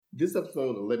This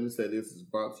episode of Let Me Say This is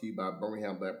brought to you by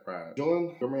Birmingham Black Pride.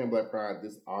 Join Birmingham Black Pride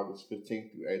this August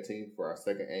 15th through 18th for our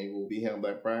second annual BHAM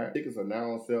Black Pride. Tickets are now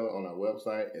on sale on our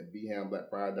website at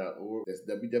bhamblackpride.org. That's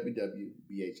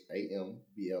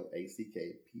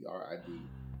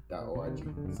www.bhamblackkprid.org.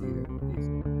 See you there.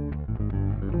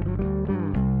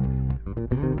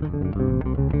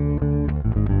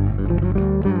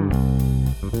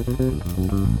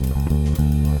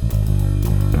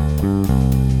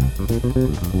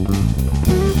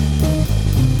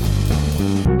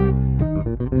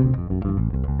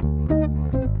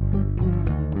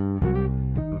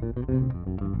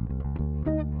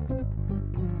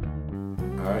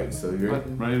 Alright, so you're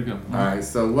ready to go. Alright,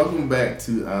 so welcome back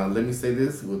to Let Me Say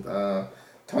This with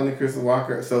Tony Chris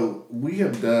Walker. So we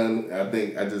have done, I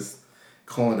think I just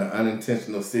coined an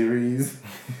unintentional series.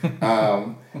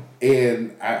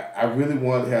 And I really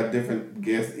want to have different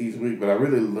guests each week, but I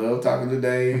really love talking to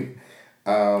Dave.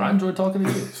 I enjoy talking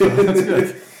to you, so that's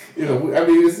good. You know, I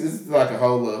mean, it's like a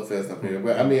whole love fest up here.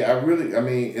 But I mean,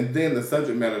 and then the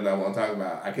subject matter that I want to talk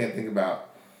about, I can't think about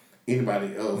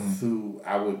anybody else who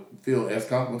I would feel as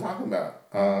comfortable talking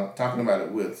about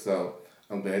it with. So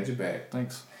I'm glad you're back.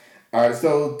 Thanks. All right,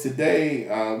 so today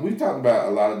we talked about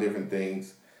a lot of different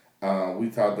things.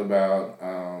 We talked about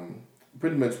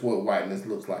pretty much what whiteness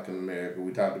looks like in America.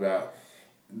 We talked about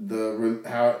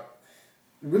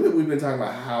we've been talking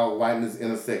about how whiteness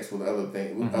intersects with other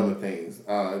things.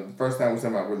 First time we were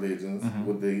talking about religions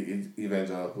with the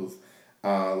evangelicals.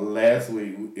 Last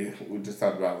week we just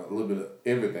talked about a little bit of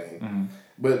everything.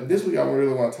 But this week I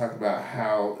really want to talk about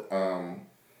how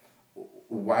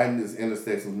whiteness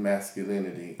intersects with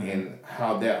masculinity and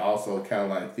how that also kind of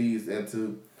like feeds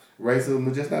into racism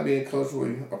and just not being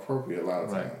culturally appropriate a lot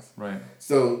of times. Right.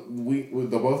 So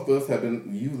the both of us have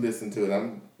been. You listened to it.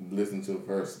 I'm listening to it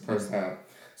first time.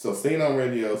 So Seen on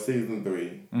Radio season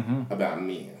 3 about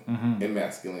men and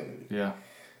masculinity. Yeah.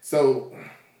 So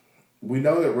we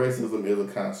know that racism is a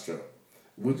construct.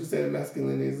 Would you say that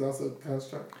masculinity is also a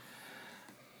construct?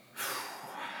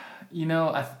 You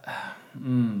know,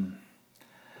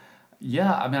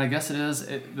 yeah. I mean, I guess it is.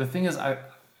 The thing is, I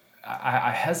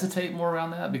hesitate more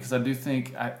around that because I do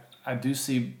think I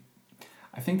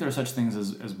think there are such things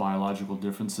as biological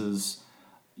differences.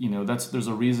 You know, there's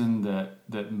a reason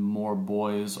that more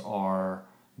boys are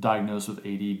diagnosed with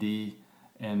ADD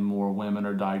and more women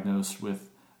are diagnosed with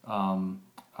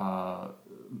I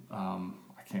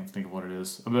can't think of what it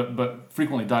is, but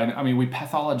frequently diagnosed. I mean, we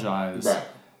pathologize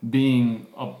being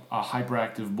a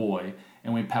hyperactive boy,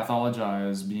 and we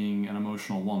pathologize being an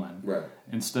emotional woman,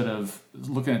 instead of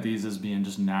looking at these as being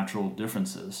just natural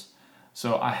differences.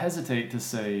 So I hesitate to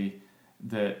say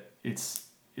that it's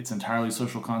entirely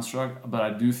social construct, but I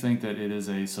do think that it is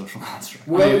a social construct.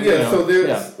 Well,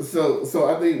 so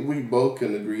I think we both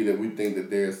can agree that we think that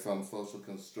there's some social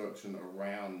construction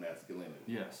around masculinity.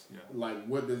 Yes, yeah. Like,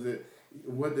 what does it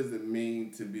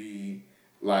mean to be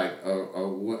like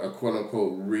a quote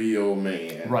unquote real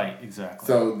man? Right, exactly.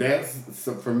 So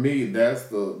for me, that's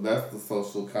the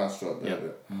social construct of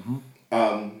it.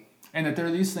 And that there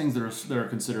are these things that are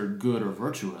considered good or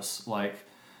virtuous, like,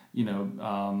 you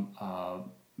know,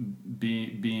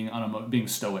 being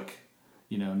stoic,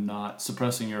 you know, not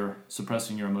suppressing your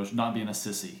emotion, not being a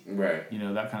sissy, right? You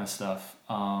know, that kind of stuff,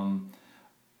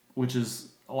 which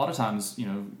is a lot of times, you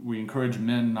know, we encourage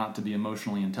men not to be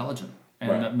emotionally intelligent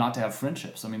and not to have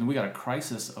friendships. I mean, we got a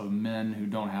crisis of men who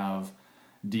don't have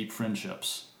deep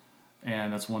friendships,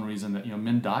 and that's one reason that, you know,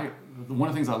 men die. One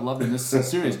of the things I loved in this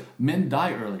series, men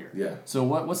die earlier. Yeah. So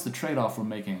what's the trade-off we're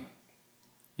making?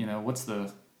 You know, what's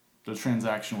the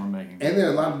transaction we're making? And there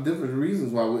are a lot of different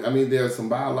reasons why there are some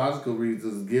biological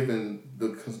reasons given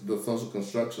the social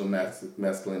construction of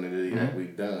masculinity that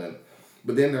we've done.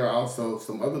 But then there are also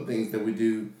some other things that we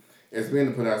do as men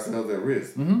to put ourselves at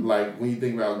risk. Like when you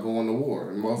think about going to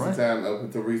war. And most of the time, up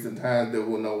until recent times, there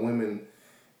were no women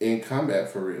in combat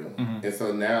for real. And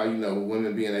so now, you know, women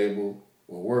were being able,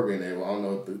 I don't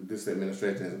know if this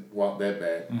administration has walked that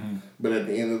back. But at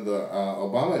the end of the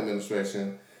Obama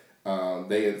administration,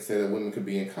 they had said that women could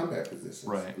be in combat positions.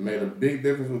 Right. It made a big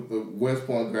difference with the West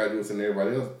Point graduates and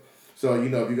everybody else. So, you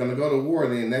know, if you're going to go to war,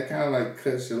 then that kind of like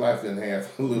cuts your life in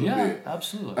half a little bit. Yeah,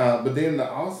 absolutely. But then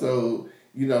also,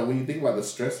 you know, when you think about the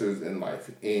stressors in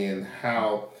life and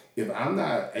how if I'm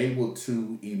not able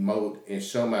to emote and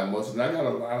show my emotions, I got a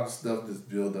lot of stuff that's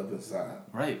built up inside.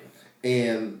 Right.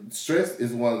 And stress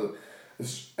is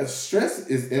stress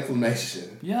is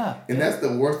inflammation. Yeah. And that's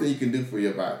the worst thing you can do for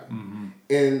your body.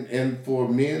 And for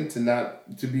men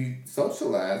to be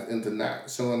socialized and to not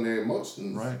showing their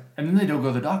emotions. Right. And then they don't go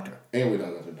to the doctor. And we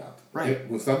don't go to the doctor. Right.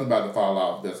 When something's about to fall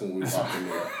off, that's when we walk in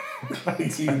there.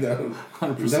 You know,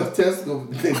 100%. enough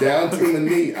testicles down to the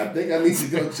knee. I think I need to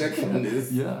go check on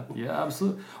this. Yeah,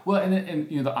 absolutely. Well,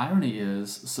 and you know, the irony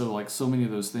is, so like so many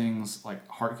of those things, like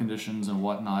heart conditions and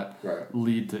whatnot, Right.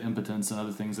 lead to impotence and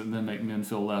other things that then make men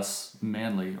feel less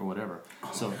manly or whatever.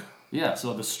 So yeah,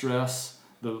 so the stress,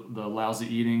 the lousy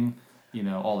eating, you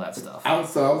know, all that stuff. I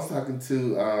was talking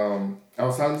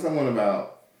to someone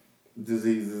about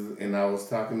diseases, and I was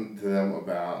talking to them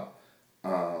about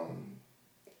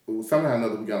somehow or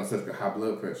another we got on such a high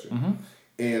blood pressure. Mm-hmm.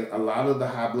 And a lot of the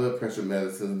high blood pressure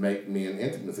medicines make men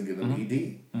intimate and get them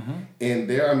ED. Mm-hmm. And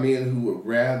there are men who would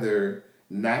rather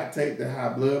not take the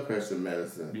high blood pressure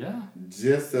medicine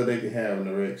just so they can have an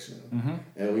erection. Mm-hmm.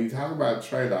 And when you talk about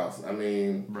trade-offs, I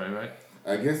mean, Right.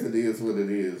 I guess it is what it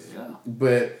is. Yeah.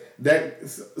 But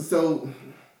so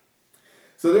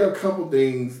there are a couple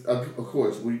things. Of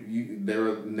course, there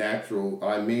are natural.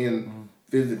 Men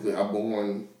physically are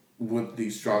born with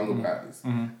these stronger bodies.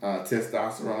 Mm-hmm.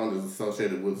 Testosterone is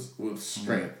associated with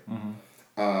strength. Mm-hmm.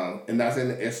 And not saying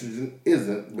that estrogen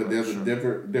isn't, but there's sure. a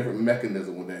different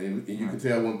mechanism with that, and you can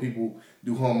tell when people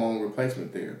do hormone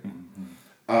replacement therapy.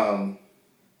 Mm-hmm.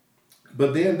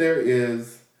 But then there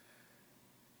is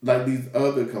like these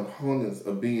other components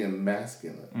of being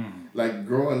masculine. Mm-hmm. Like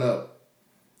growing up,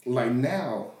 like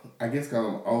now, I guess because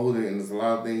I'm older and there's a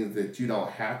lot of things that you don't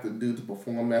have to do to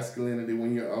perform masculinity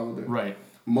when you're older. Right.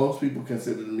 Most people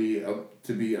consider me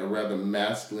to be a rather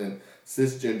masculine,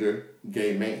 cisgender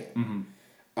gay man. Mm-hmm.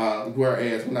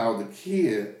 Whereas when I was a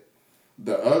kid,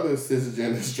 the other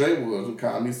cisgender straight boys would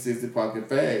call me sissy punk and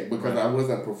fag because I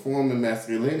wasn't performing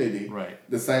masculinity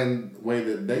the same way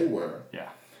that they were. Yeah.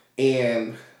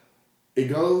 And it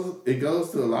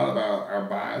goes to a lot of our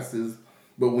biases.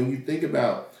 But when you think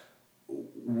about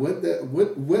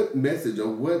what message or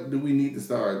what do we need to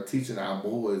start teaching our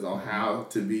boys on how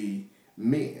to be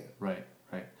men? Right.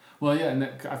 Well, yeah, and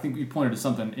I think you pointed to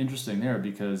something interesting there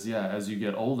because, as you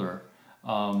get older,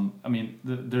 I mean,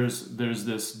 there's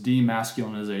this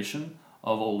demasculinization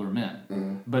of older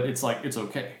men, but it's like it's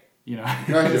okay, you know,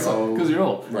 because you're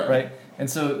old, right? And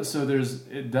so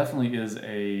it definitely is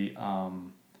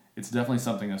it's definitely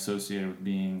something associated with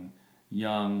being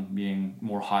young, being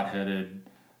more hot-headed,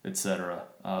 etc.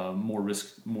 More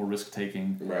risk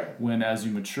taking. Right. When as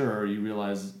you mature, you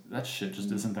realize that shit just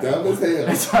isn't that. Dumb as hell.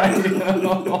 That's right. You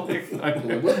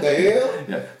know? What the hell?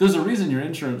 Yeah. There's a reason your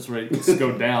insurance rates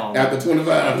go down after 25.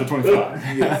 After 25.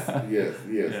 yes.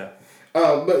 Yeah.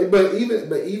 But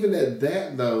even at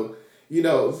that though, you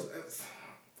know,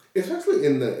 especially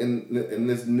in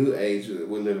this new age that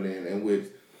we're living in which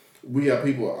we have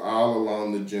people all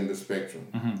along the gender spectrum.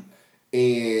 Mm-hmm.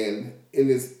 And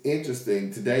it's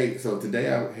interesting today. So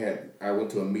today I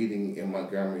went to a meeting in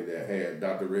Montgomery that had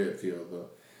Dr. Redfield,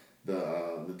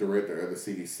 the director of the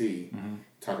CDC,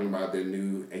 talking about their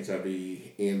new HIV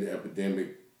end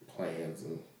epidemic plans,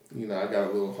 and you know I got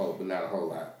a little hope, but not a whole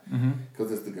lot,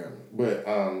 because it's the government. But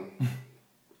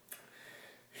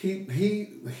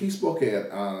he spoke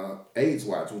at AIDS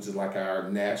Watch, which is like our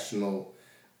national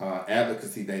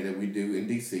advocacy day that we do in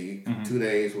DC. 2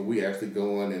 days where we actually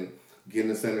go in and get in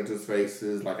the senators'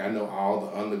 faces. Like I know all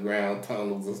the underground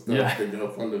tunnels and stuff that go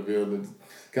from the buildings.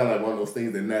 Kind of like one of those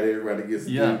things that not everybody gets to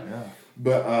do. Yeah.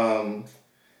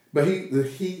 But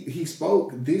he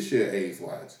spoke this year at AIDS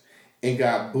Watch and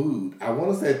got booed. I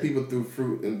want to say people threw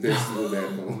fruit and vegetables at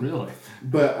him. Really?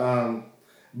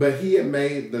 But he had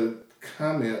made the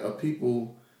comment of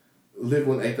people living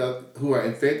with HIV, who are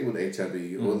infected with HIV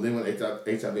or living with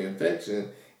HIV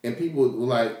infection. And people were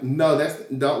like, no,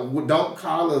 don't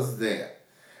call us that.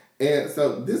 And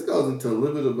so this goes into a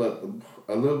little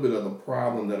bit of the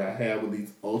problem that I have with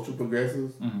these ultra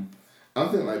progressives. I'm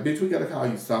thinking like, bitch, we gotta call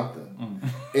you something.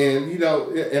 And you know,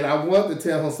 and I want to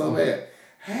tell him so bad,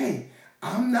 hey,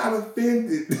 I'm not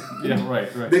offended. Yeah,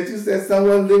 right. that you said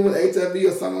someone living with HIV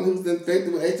or someone who's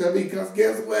infected with HIV, because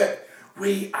guess what?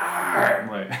 We are.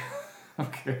 Right.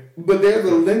 Okay. But there's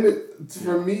a limit.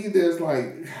 For me, there's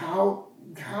like, how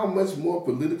much more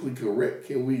politically correct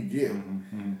can we get?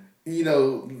 You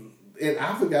know, and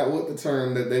I forgot what the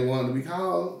term that they wanted to be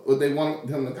called, or they wanted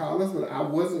him to call us, but I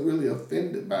wasn't really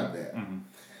offended by that.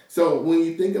 So when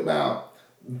you think about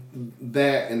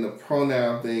that and the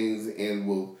pronoun things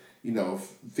and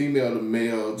female to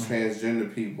male,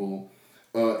 transgender people,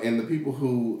 and the people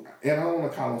who, and I don't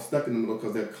want to call them stuck in the middle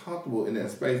because they're comfortable in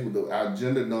that space with our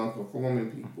gender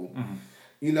non-conforming people.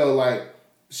 You know, like,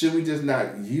 should we just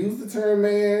not use the term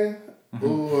man?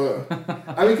 Or,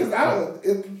 I mean, because I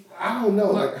don't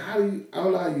know. Like, I don't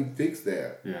know how you fix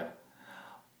that. Yeah.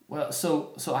 Well,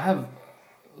 so I have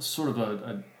sort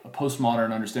of a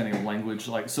postmodern understanding of language.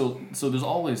 Like so there's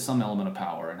always some element of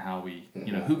power in how we,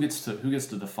 who gets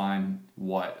to define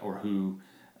what or who,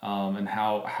 and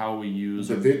how we use.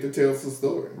 The victor tells the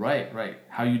story. Right.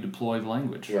 How you deploy the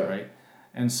language, right?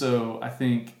 And so I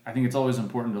think it's always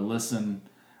important to listen.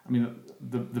 I mean,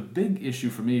 the big issue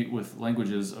for me with language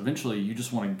is eventually you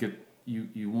just want to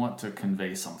you want to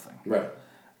convey something, right?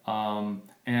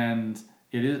 And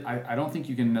it is. I don't think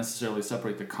you can necessarily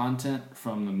separate the content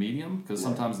from the medium, because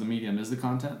sometimes the medium is the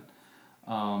content.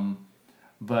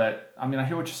 But I mean, I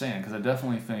hear what you're saying, because I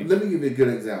definitely think. Let me give you a good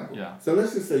example. Yeah. So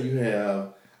let's just say you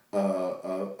have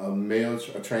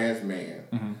a trans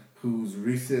man who's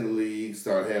recently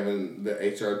started having the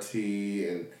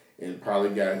HRT and probably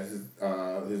got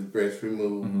his breast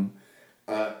removed.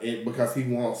 And because he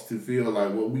wants to feel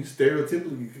like what we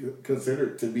stereotypically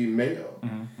consider to be male.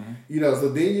 So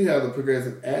then you have the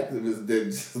progressive activists that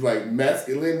just like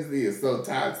masculinity is so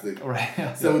toxic.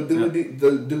 Right. So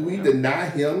do we deny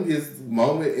him his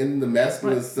moment in the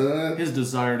masculine sun? His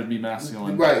desire to be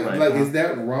masculine. Right. Like, is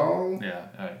that wrong? Yeah.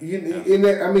 And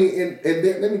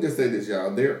then, let me just say this,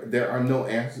 y'all. There are no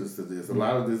answers to this. A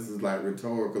lot of this is like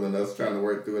rhetorical and us trying to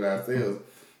work through it ourselves.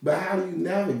 But how do you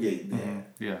navigate that?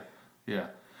 Yeah.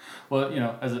 Well,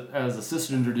 as a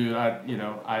cisgender dude,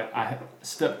 I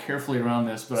step carefully around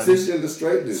this, but cisgender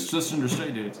straight dudes. Cisgender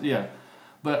straight dudes, yeah.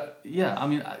 But yeah, I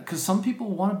mean, because some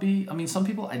people want to be. I mean, some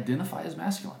people identify as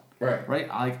masculine. Right. Right.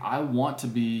 I want to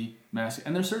be masculine,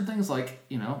 and there's certain things like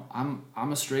I'm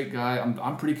a straight guy.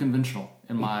 I'm pretty conventional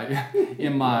in my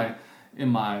in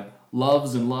my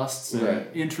loves and lusts and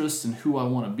interests and who I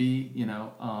want to be.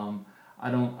 I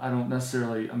don't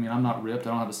necessarily. I mean, I'm not ripped.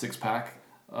 I don't have a 6-pack.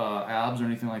 Abs or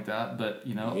anything like that, but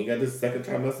you ain't got this second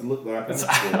trimester look like.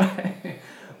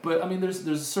 But I mean, there's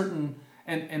a certain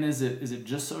and is it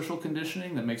just social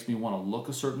conditioning that makes me want to look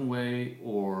a certain way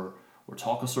or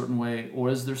talk a certain way, or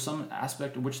is there some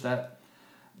aspect of which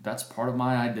that's part of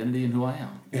my identity and who I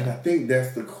am? And I think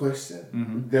that's the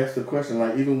question. That's the question.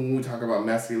 Like, even when we talk about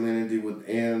masculinity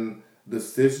within the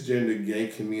cisgender gay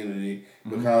community,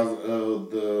 because of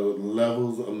the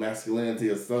levels of masculinity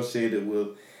associated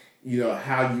with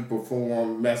how you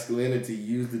perform masculinity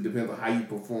usually depends on how you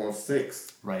perform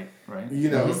sex. Right.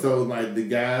 So like the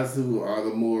guys who are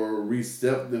the more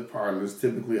receptive partners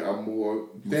typically are more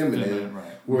feminine,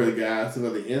 where the guys who are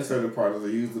the inserted partners are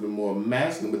usually the more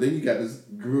masculine. But then you got this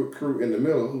crew in the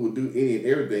middle who will do any and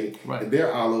everything, and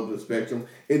they're all over the spectrum.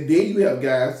 And then you have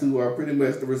guys who are pretty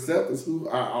much the receptors who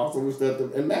are also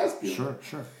receptive and masculine.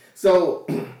 Sure. So,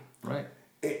 right.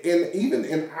 And even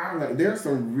in Ireland, there's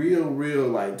some real,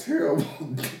 like, terrible.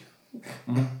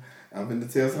 I'm going to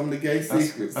tell some of the gay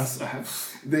secrets.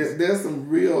 There's some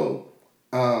real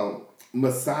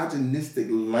misogynistic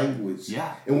language.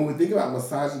 Yeah. And when we think about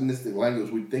misogynistic language,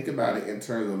 we think about it in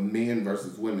terms of men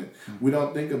versus women. We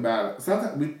don't think about it.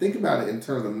 Sometimes we think about it in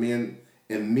terms of men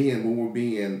and men when we're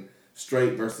being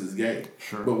straight versus gay.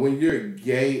 Sure. But when you're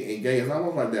gay and gay, it's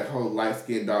almost like that whole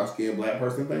light-skinned, dark-skinned black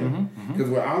person thing. Because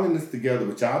we're all in this together,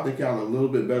 but y'all think y'all are a little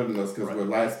bit better than us because we're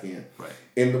light-skinned. Right.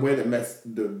 And the way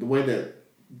that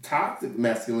toxic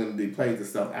masculinity plays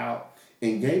itself out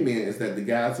in gay men is that the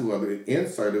guys who are the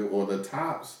inserted or the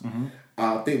tops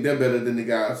think they're better than the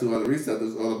guys who are the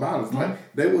receptors or the bottoms. Like,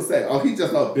 they will say, "Oh, he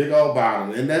just a big old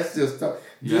bottom," and that's just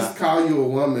call you a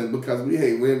woman because we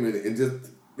hate women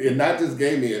and not just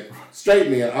gay men, straight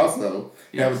men also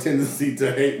have a tendency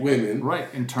to hate women.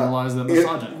 Right, internalize that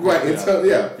misogyny.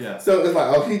 So it's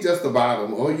like, oh, he's just the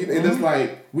bottom. And it's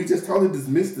like, we just totally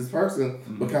dismiss this person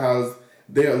because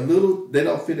they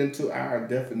don't fit into our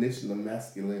definition of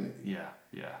masculinity. Yeah.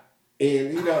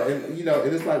 And,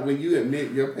 and it's like when you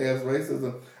admit your past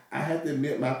racism, I have to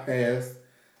admit my past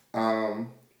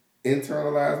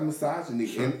internalized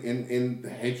misogyny and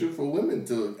hatred for women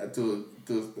to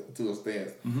a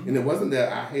stance. And it wasn't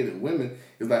that I hated women.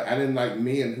 It's like I didn't like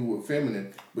men who were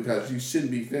feminine because you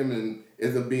shouldn't be feminine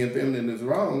as if being feminine is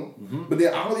wrong. But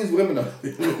then all these women are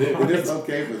feminine and it's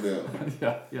okay for them.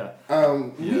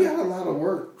 We got a lot of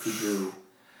work to do.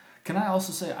 Can I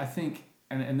also say, I think,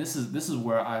 and this is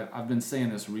where I've been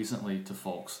saying this recently to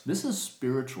folks, this is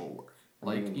spiritual work.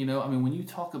 Like, I mean, when you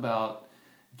talk about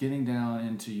getting down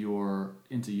into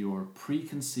your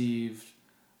preconceived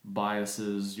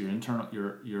biases, your internal,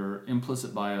 your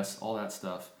implicit bias, all that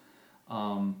stuff.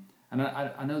 And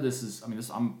I know this is,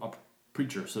 I'm a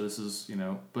preacher, so this is,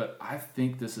 but I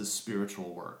think this is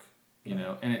spiritual work,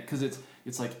 and because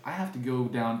it's like I have to go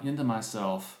down into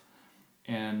myself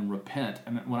and repent.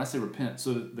 And when I say repent,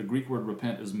 so the Greek word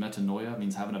repent is metanoia,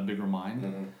 means having a bigger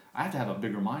mind. I have to have a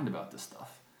bigger mind about this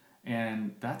stuff.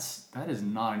 And that is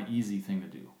not an easy thing to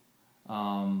do.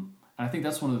 And And I think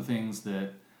that's one of the things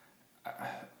that,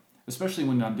 especially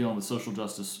when I'm dealing with social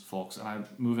justice folks, and I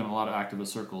move in a lot of activist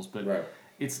circles, but right.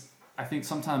 I think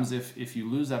sometimes if you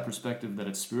lose that perspective that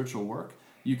it's spiritual work,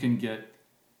 you can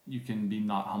be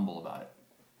not humble about it.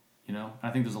 You know? And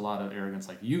I think there's a lot of arrogance,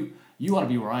 like you ought to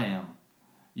be where I am.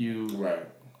 You right.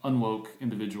 unwoke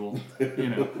individual, you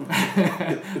know.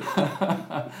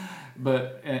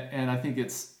 But and I think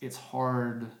it's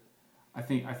hard. I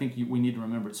think we need to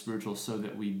remember it's spiritual so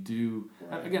that we do,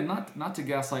 right. Again, not to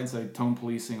gaslight and say tone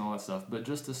policing, all that stuff, but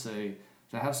just to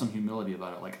have some humility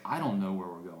about it. Like, I don't know where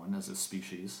we're going as a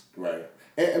species. Right.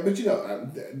 But you know,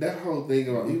 that whole thing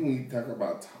about, even when you talk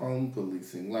about tone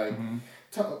policing, like,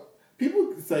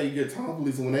 people say you're tone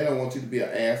policing when they don't want you to be an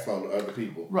asshole to other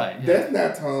people. Right. Yeah. That's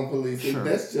not tone policing. Sure.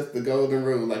 That's just the golden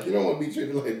rule. Like, you don't want to be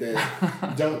treated like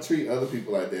that. Don't treat other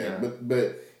people like that. Yeah.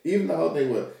 But even the whole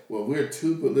thing with, well, we're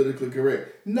too politically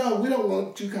correct. No, we don't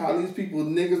want you calling these people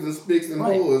niggas and spicks and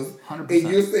whores. 100%. And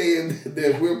you're saying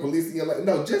that we're policing your life.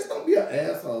 No, just don't be an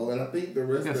asshole. And I think the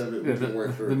rest of it we can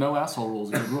work through. The no asshole rule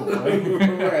is a good rule,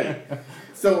 right? Right.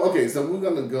 So we're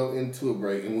going to go into a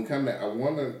break. And when we come back, I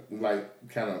want to, like,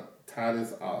 kind of tie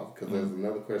this off because there's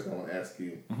another question I want to ask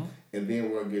you. And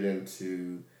then we'll get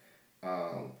into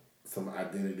some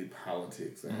identity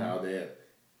politics and how that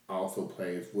also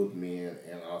plays with men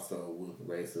and also with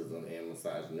racism and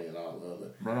misogyny and all the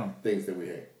other things that we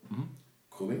have.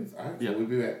 Cool beans? All right, so we'll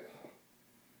be back.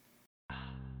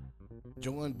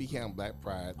 Join BHAM Black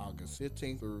Pride August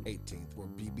 15th through 18th for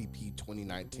BBP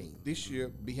 2019. This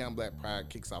year, BHAM Black Pride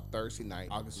kicks off Thursday night,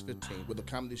 August 15th, with a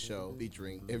comedy show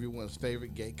featuring everyone's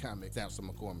favorite gay comic, Samson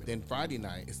McCormick. Then Friday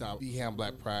night is our BHAM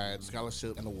Black Pride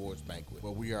Scholarship and Awards Banquet,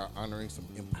 where we are honoring some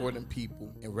important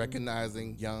people and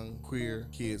recognizing young queer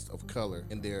kids of color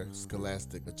in their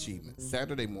scholastic achievements.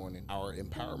 Saturday morning, our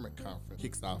Empowerment Conference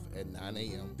kicks off at 9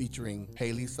 a.m. featuring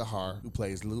Haley Sahar, who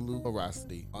plays Lulu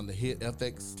Veracity on the hit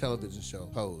FX television show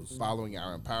Pose. Following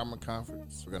our Empowerment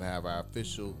Conference, we're going to have our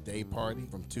official day party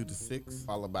from 2 to 6,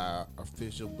 followed by our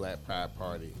official Black Pride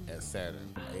party at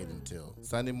Saturn from 8 until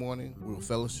Sunday morning. We will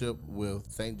fellowship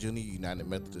with St. Junior United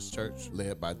Methodist Church,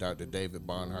 led by Dr. David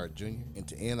Barnhart Jr., and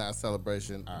to end our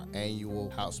celebration, our annual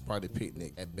house party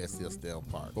picnic at Bessie Estelle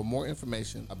Park. For more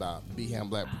information about BHAM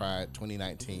Black Pride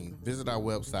 2019, visit our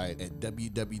website at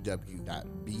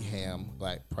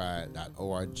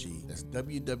www.bhamblackpride.org. That's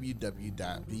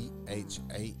www.bhamblackpride.org.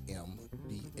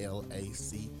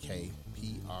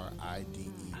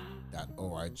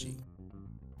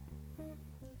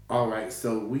 All right,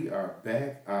 so we are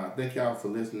back. Thank y'all for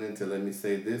listening to Let Me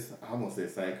Say This. I almost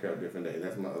said Same Crap Different Day.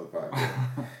 That's my other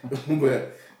podcast.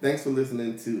 But thanks for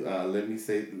listening to Let Me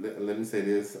Say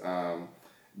This.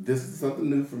 This is something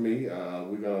new for me.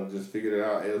 We're going to just figure it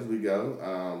out as we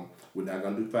go. We're not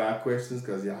going to do 5 questions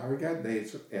because y'all already got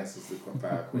Dave's answers to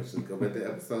 5 questions. Go back to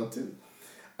episode 2.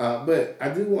 But I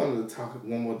do want to talk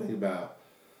one more thing about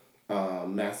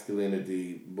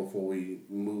masculinity before we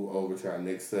move over to our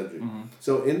next subject.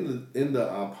 So in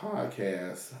the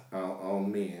podcast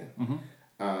on men,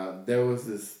 there was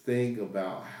this thing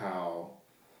about how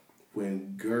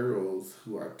when girls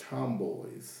who are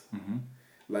tomboys,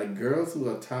 like girls who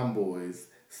are tomboys,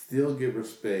 still get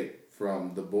respect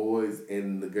from the boys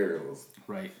and the girls.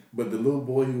 Right. But the little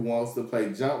boy who wants to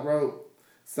play jump rope,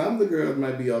 some of the girls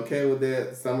might be okay with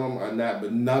that, some of them are not,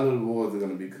 but none of the boys are going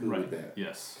to be cool with that.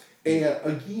 Yes. And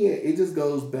again, it just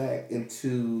goes back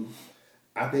into,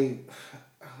 I think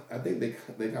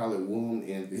they call it womb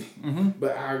envy,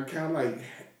 but I kind of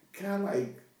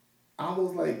like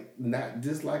almost like not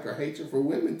dislike or hatred for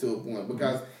women to a point,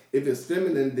 because if it's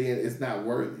feminine, then it's not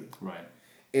worthy. Right.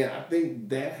 And I think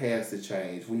that has to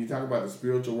change. When you talk about the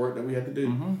spiritual work that we have to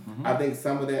do, I think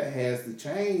some of that has to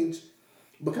change,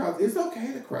 because it's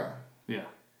okay to cry. Yeah.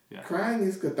 Yeah. Crying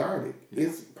is cathartic. Yeah.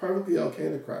 It's perfectly okay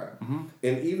to cry.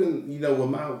 And even, with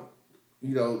my,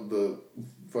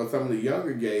 for some of the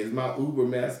younger gays, my uber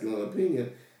masculine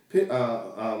opinion,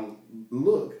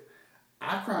 look,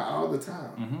 I cry all the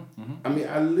time. I mean,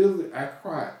 I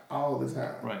cry all the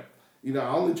time. Right. I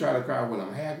only try to cry when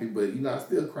I'm happy, but, I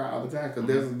still cry all the time because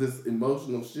there's this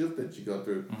emotional shift that you go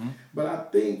through. But I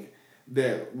think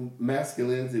that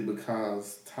masculinity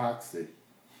becomes toxic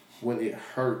when it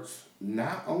hurts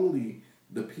not only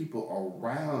the people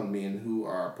around men who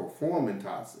are performing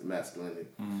toxic masculinity,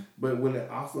 but when it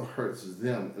also hurts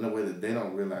them in a way that they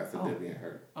don't realize that they're being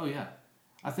hurt. Oh yeah,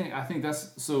 I think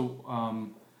that's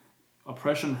so.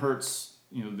 Oppression hurts,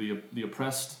 the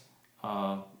oppressed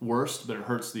worst, but it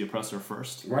hurts the oppressor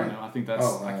first. Right. I think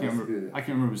that's. I can't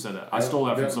remember who said that. I stole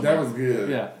that from somebody. That was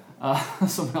good. Yeah.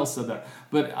 Someone else said that,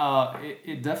 but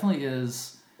it definitely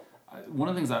is. one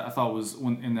of the things I thought was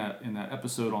when in that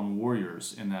episode on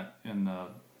Warriors in the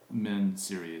Men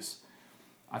series,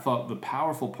 I thought the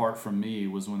powerful part for me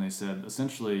was when they said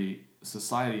essentially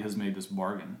society has made this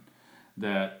bargain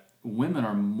that women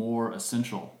are more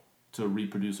essential to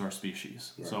reproduce our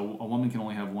species. Right. So a woman can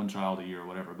only have one child a year or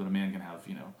whatever, but a man can have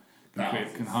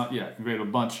can create a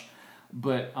bunch.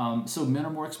 But so men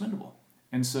are more expendable.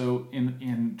 And so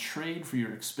in trade for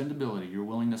your expendability, your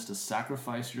willingness to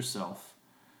sacrifice yourself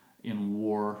in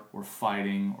war or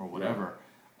fighting or whatever,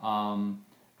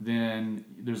 then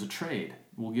there's a trade.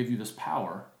 We'll give you this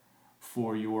power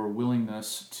for your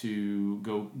willingness to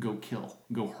go kill,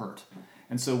 go hurt.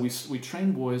 And so we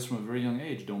train boys from a very young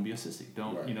age. Don't be a sissy.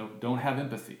 Don't have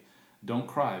empathy. Don't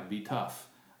cry. Be tough.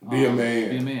 Be a man.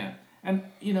 Be a man. And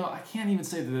I can't even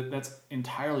say that that's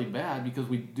entirely bad because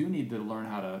we do need to learn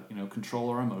how to control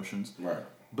our emotions. Right.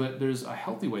 But there's a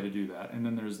healthy way to do that, and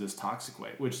then there's this toxic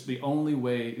way, which the only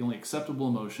acceptable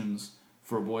emotions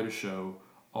for a boy to show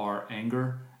are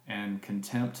anger and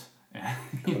contempt and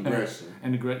aggression.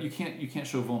 You can't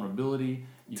show vulnerability.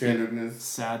 Tenderness.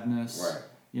 Sadness. Right.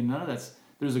 None of that's.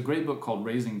 There's a great book called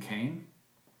Raising Cain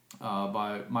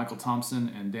by Michael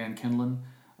Thompson and Dan Kindlin,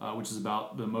 which is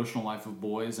about the emotional life of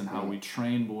boys and how we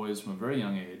train boys from a very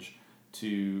young age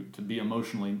to be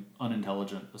emotionally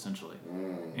unintelligent, essentially.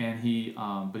 And he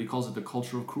calls it the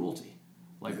culture of cruelty.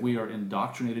 Like we are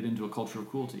indoctrinated into a culture of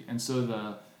cruelty. And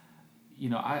so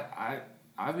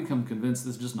I've become convinced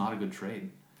this is just not a good trade.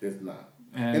 It's not.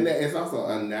 And that it's also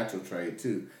an unnatural trade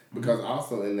too, because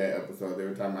also in that episode they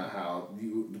were talking about how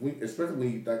especially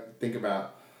when you think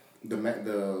about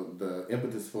the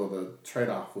impetus for the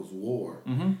trade-off was war,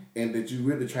 and that you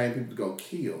really train people to go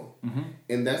kill,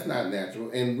 and that's not natural.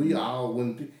 And we all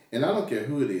and I don't care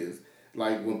who it is,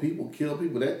 like when people kill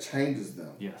people, that changes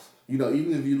them. Yes.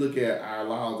 Even if you look at our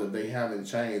laws that they haven't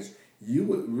changed, you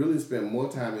would really spend more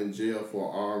time in jail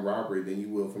for armed robbery than you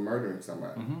will for murdering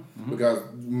somebody. Because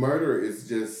murder is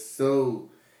just so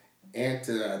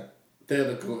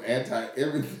antithetical,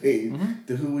 anti-everything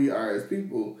to who we are as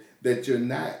people that you're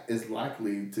not as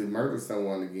likely to murder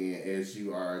someone again as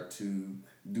you are to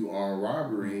do armed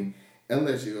robbery,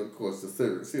 unless you're, of course, a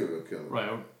serial killer. Right.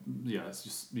 Yeah, it's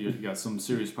just you got some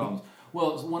serious problems.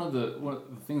 Well, one of the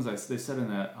things they said in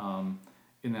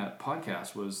that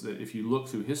podcast was that if you look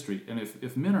through history, and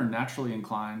if men are naturally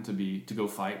inclined to go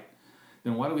fight,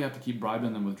 then why do we have to keep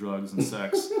bribing them with drugs and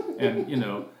sex and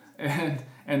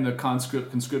the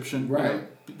conscription? Right.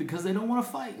 Because they don't want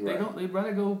to fight. Right. They'd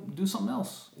rather go do something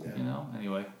else. Yeah.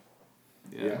 Anyway.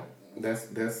 Yeah. That's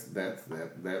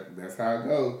how it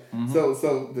goes.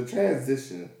 So the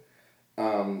transition.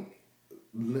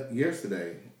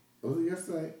 Yesterday, was it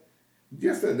yesterday?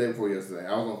 Yesterday, the day before yesterday,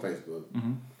 I was on Facebook.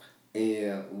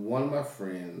 And one of my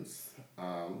friends,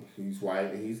 he's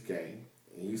white and he's gay,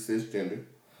 and he's cisgender,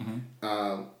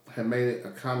 had made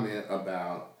a comment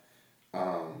about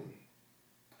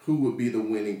who would be the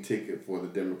winning ticket for the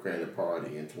Democratic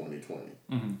Party in 2020.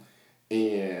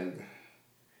 And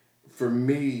for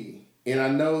me, and I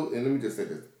know, and let me just say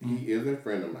this, he is a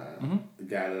friend of mine, a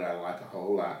guy that I like a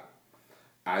whole lot.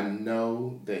 I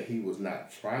know that he was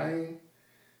not trying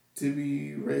to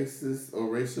be racist or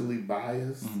racially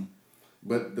biased.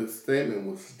 But the statement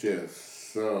was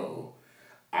just so,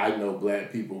 I know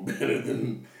black people better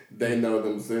than they know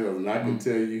themselves, and I can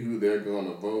tell you who they're going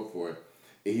to vote for.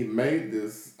 And he made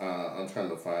this, I'm trying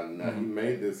to find it now, he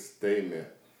made this statement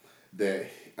that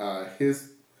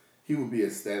he would be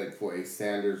ecstatic for a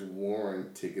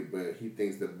Sanders-Warren ticket, but he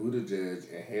thinks that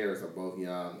Buttigieg and Harris are both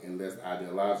young and less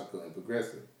ideological and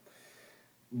progressive.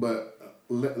 But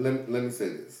let me say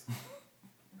this.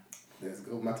 Let's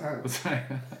go with my title.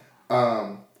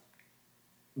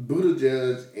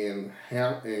 Buttigieg and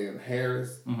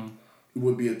Harris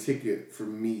would be a ticket for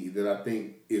me that I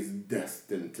think is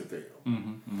destined to fail.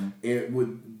 And it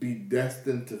would be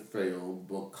destined to fail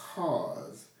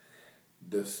because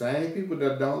the same people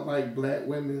that don't like black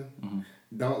women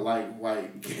don't like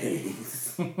white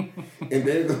gays. And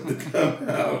they're going to come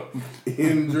out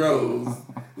in droves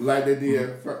like they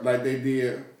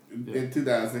did in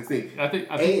 2016. I think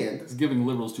it's giving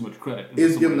liberals too much credit.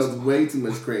 It's giving us way too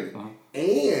much credit.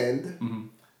 And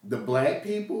the black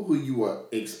people who you are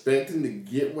expecting to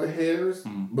get with Harris,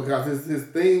 because his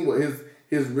thing,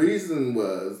 his reason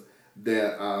was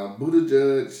that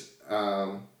Buttigieg,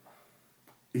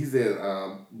 he said,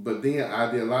 but then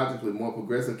ideologically more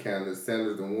progressive candidates,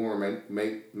 Sanders and Warren,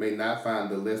 may not find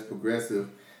the less progressive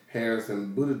Harris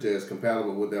and Buttigieg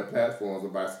compatible with their platforms or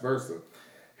vice versa.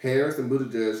 Harris and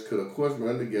Buttigieg could, of course,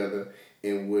 run together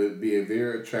and would be a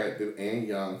very attractive and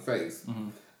young face.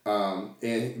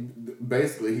 And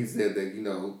basically, he said that,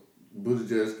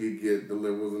 Buttigieg could get the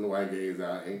liberals and the white gays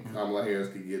out, and Kamala Harris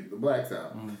could get the blacks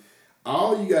out.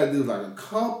 All you gotta do is like a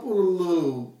couple of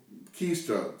little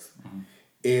keystrokes,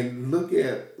 and look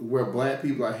at where black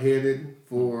people are headed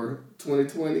for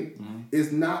 2020.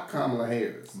 It's not Kamala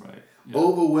Harris. Right. Yeah.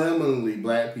 Overwhelmingly,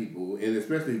 black people, and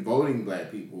especially voting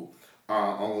black people,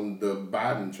 are on the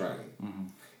Biden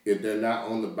train. If they're not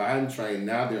on the Biden train,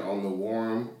 now they're on the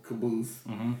Warren caboose,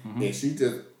 and she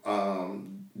just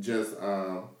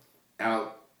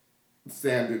out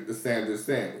Sanders the Sanders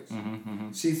sandwich.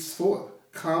 She's for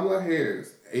Kamala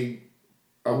Harris, a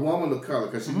woman of color,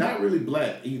 because she's not really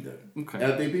black either. Okay.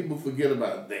 And I think people forget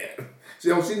about that.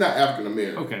 She's not African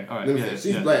American. Okay, all right. Let me say,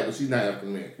 she's black, but she's not African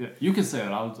American. Yeah, you can say it.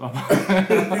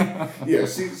 Yeah,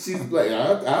 she's black.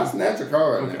 I'll snatch a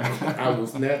card now. I will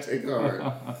snatch a card.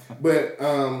 But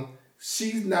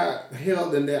she's not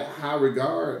held in that high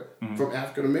regard from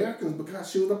African Americans because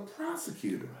she was a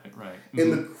prosecutor. Right.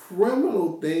 And the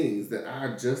criminal things that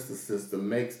our justice system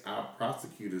makes our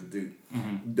prosecutors do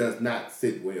does not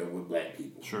sit well with black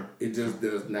people. Sure. It just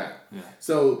does not. Yeah.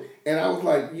 So, and I was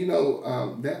like,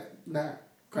 that's not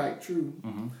quite true.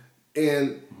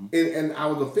 And I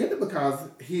was offended because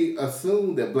he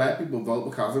assumed that black people vote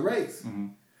because of race.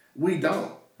 We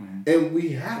don't. And we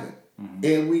haven't.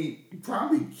 And we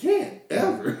probably can't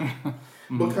ever.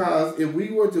 Because if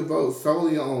we were to vote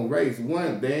solely on race,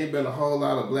 one, there ain't been a whole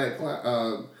lot of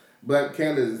black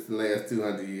candidates in the last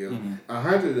 200 years.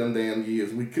 100 of them damn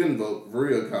years, we couldn't vote for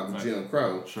real because of Jim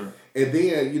Crow. Sure. And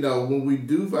then, when we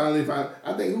do finally find,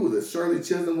 I think, who was it? Shirley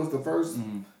Chisholm was the first,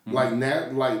 like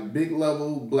big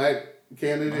level black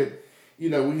candidate. We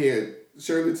had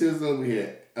Shirley Chisholm, we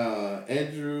had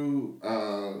Andrew,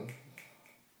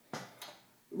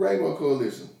 Rainbow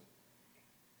Coalition.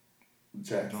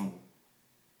 Jackson.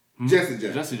 Jesse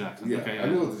Jackson. Jesse Jackson. Yeah, Okay, I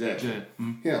knew it was Jackson.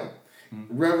 Yeah. Him.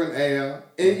 Reverend Al.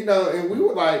 And, and we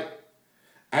were like,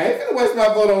 I ain't gonna waste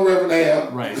my vote on Reverend Al.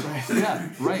 Right. Yeah.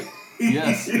 Right.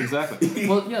 Yes. Exactly.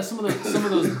 Well, yeah. Some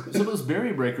of those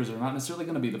barrier breakers are not necessarily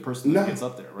going to be the person that gets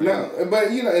up there, right? No, but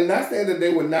and not saying that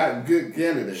they were not good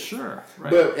candidates. Sure.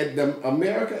 Right. But at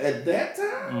America at that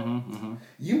time,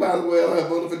 you might as well have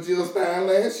voted for Jill Stein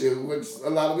last year, which a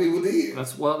lot of people did.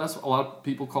 That's a lot of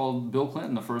people called Bill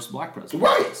Clinton the first black president.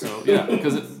 Right. So yeah,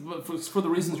 because for the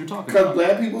reasons you're talking because about.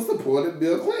 black people supported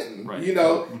Bill Clinton, right. And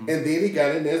then he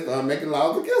got in there and started making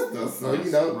laws against us.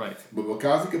 So right. But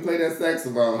because he could play that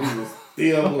saxophone, he was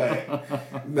still black.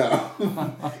 No.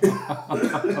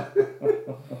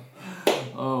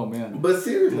 Oh man. But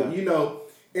seriously,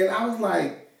 and I was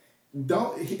like, and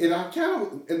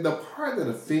the part that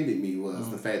offended me was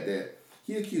the fact that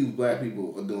he accused black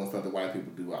people of doing something white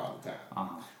people do all the time.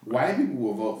 White people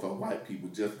will vote for white people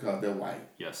just because they're white.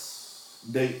 Yes.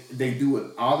 They do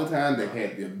it all the time. They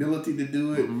had the ability to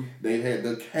do it. They had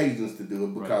the occasions to do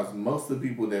it because most of the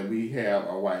people that we have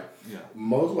are white. Yeah.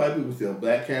 Most white people see a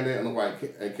black candidate and a white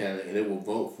candidate, and they will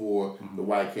vote for the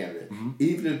white candidate,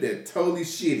 even if they're totally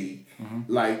shitty,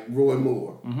 like Roy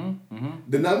Moore.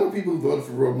 The number of people who voted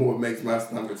for Roy Moore makes my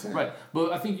stomach turn. Right,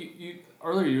 but I think you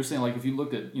earlier you were saying, like, if you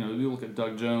look at you look at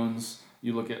Doug Jones,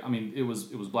 you look at it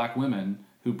was black women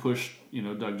who pushed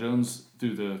Doug Jones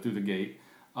through the gate.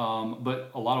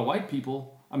 But a lot of white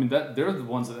people, they're the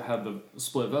ones that had the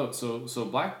split vote. So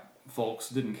black folks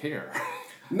didn't care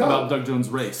about Doug Jones'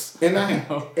 race. And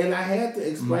I had to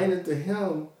explain it to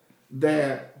him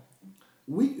that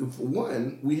we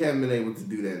haven't been able to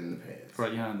do that in the past.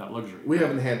 Right, you had that luxury. We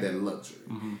haven't had that luxury.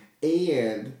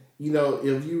 And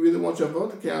if you really want your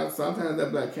vote to count, sometimes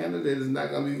that black candidate is not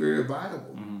going to be very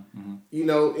viable.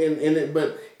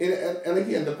 And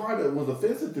again, the part that was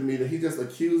offensive to me that he just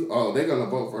accused, they're gonna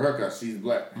vote for her because she's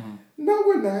black. No,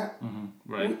 we're not.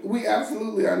 Right. We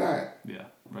absolutely are not. Yeah.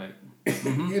 Right. A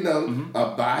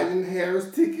Biden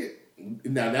Harris ticket.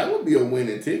 Now that would be a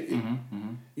winning ticket.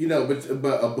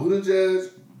 But a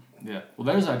Buttigieg. Yeah. Well,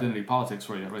 there's identity politics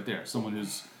for you right there. Someone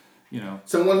who's,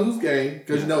 someone who's gay,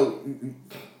 because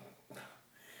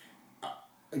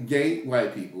gay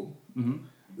white people.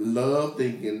 Love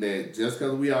thinking that just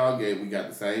because we all gay, we got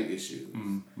the same issues.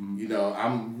 I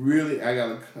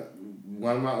got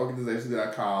one of my organizations that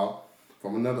I call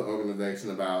from another organization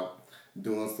about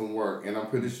doing some work, and I'm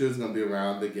pretty sure it's going to be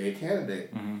around the gay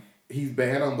candidate. He's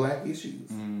bad on black issues.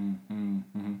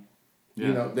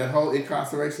 Yeah. That whole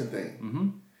incarceration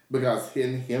thing. Because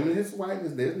him and his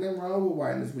whiteness, there's nothing wrong with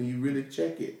whiteness when you really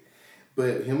check it.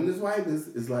 But him and his whiteness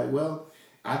is like, well,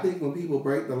 I think when people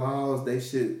break the laws, they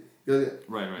should...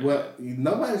 Right. Well,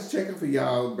 nobody's checking for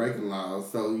y'all breaking laws,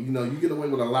 so you get away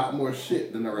with a lot more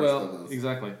shit than the rest of us.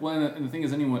 Exactly. Well, and the thing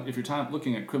is, if you're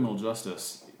looking at criminal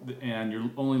justice and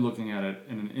you're only looking at it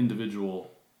in an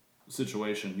individual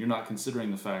situation, you're not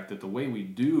considering the fact that the way we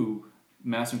do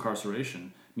mass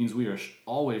incarceration means we are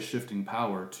always shifting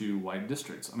power to white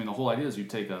districts. I mean, the whole idea is you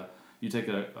take a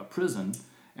prison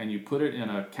and you put it in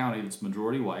a county that's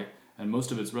majority white, and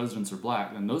most of its residents are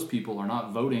black, and those people are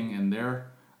not voting in their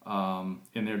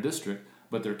district,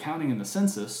 but they're counting in the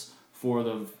census for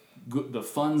the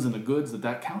funds and the goods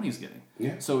that county is getting.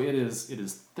 Yeah. So it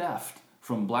is theft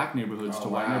from black neighborhoods to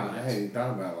white neighborhoods. I hadn't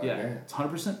thought about it like that. It's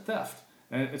 100% theft,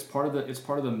 and it's part of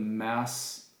the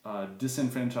mass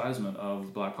disenfranchisement of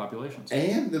the black populations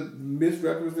and the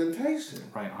misrepresentation.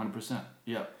 Right, 100%.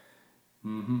 Yeah.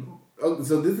 Okay,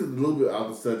 so this is a little bit off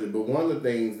the subject, but one of the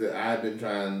things that I've been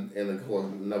trying, and of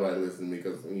course nobody listens to me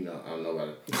because I'm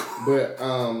nobody, but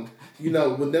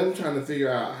with them trying to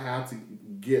figure out how to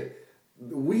get,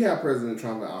 we have President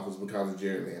Trump in office because of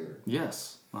gerrymandering.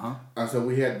 Yes. So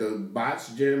we had the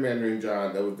botched gerrymandering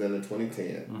job that was done in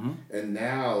 2010, and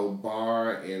now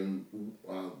Barr and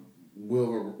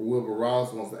Wilbur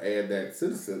Ross wants to add that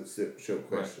citizenship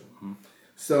question. Right.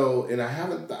 So, and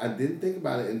I didn't think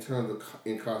about it in terms of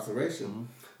incarceration,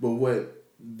 but what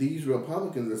these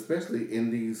Republicans, especially in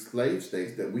these slave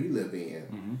states that we live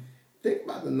in, think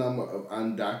about the number of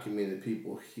undocumented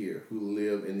people here who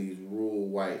live in these rural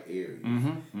white areas.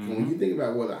 And when you think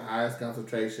about where the highest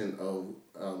concentration of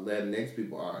Latinx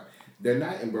people are, they're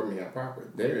not in Birmingham proper;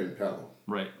 they're in Pelham.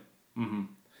 Right.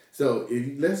 So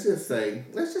if let's just say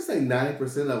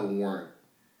 90% of them weren't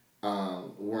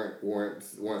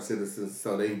citizens,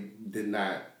 so they did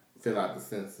not fill out the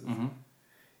census.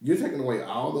 You're taking away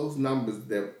all those numbers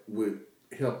that would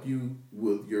help you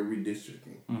with your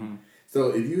redistricting. So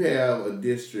if you have a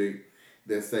district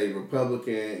that's say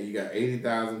Republican, you got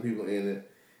 80,000 people in it.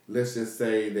 Let's just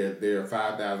say that there are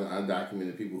 5,000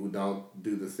 undocumented people who don't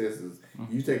do the census.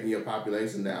 You're taking your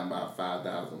population down by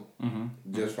 5,000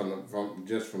 just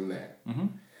from that.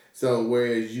 So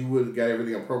whereas you would have got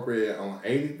everything appropriated on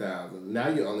 80,000, now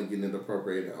you're only getting it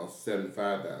appropriated on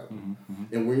 75,000.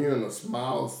 And when you're in a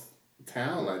small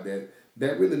town like that,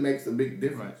 that really makes a big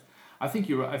difference. Right. I think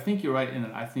you're right in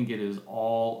it. I think it is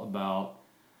all about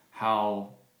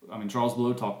how. I mean, Charles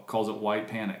Blow calls it white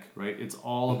panic, right? It's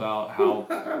all about how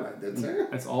I like that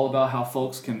term. It's all about how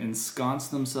folks can ensconce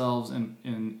themselves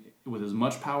in with as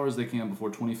much power as they can before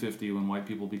 2050 when white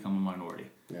people become a minority.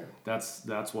 Yeah.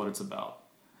 That's what it's about.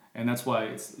 And that's why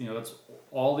it's that's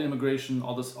all the immigration,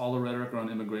 all the rhetoric around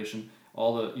immigration,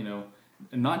 all the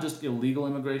and not just illegal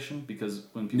immigration, because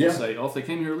when people say, oh, if they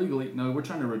came here illegally, no, we're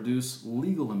trying to reduce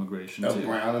legal immigration too.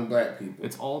 Brown and black people.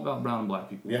 It's all about brown and black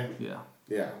people. Yeah. Yeah.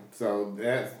 Yeah, so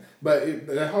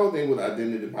the whole thing with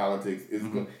identity politics is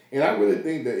good. And I really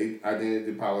think that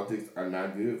identity politics are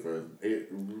not good for us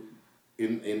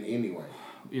in any way.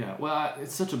 Yeah, well,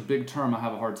 it's such a big term, I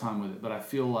have a hard time with it, but I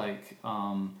feel like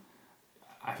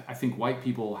I think white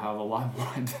people have a lot more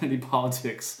identity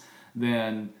politics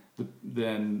than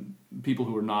people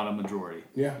who are not a majority.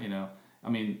 Yeah. I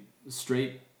mean,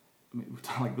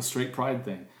 like the straight pride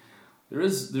thing.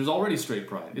 There's already straight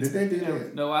pride. Did they do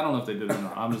that? No, I don't know if they did it or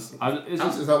not. I'm just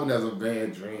hoping that was a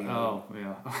bad dream. Oh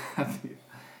yeah,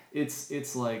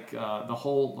 it's like the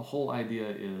whole idea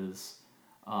is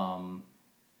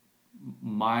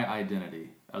my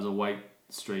identity as a white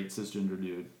straight cisgender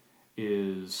dude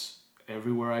is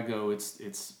everywhere I go. It's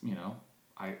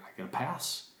I get a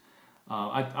pass.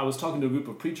 I was talking to a group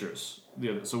of preachers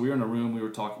so we were in a room. We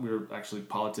were actually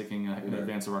politicking in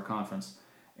advance of our conference.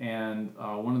 And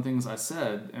one of the things I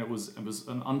said, and it was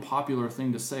an unpopular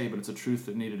thing to say, but it's a truth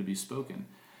that needed to be spoken,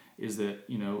 is that,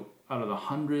 out of the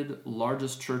 100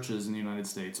 largest churches in the United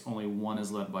States, only one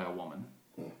is led by a woman.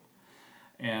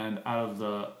 And out of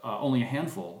the only a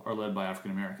handful are led by African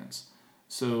Americans.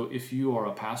 So if you are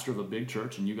a pastor of a big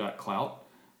church and you got clout,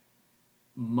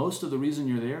 most of the reason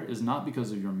you're there is not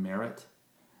because of your merit.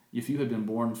 If you had been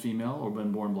born female or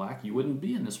been born black, you wouldn't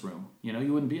be in this room. You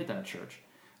wouldn't be at that church.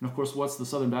 And of course, what's the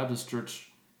Southern Baptist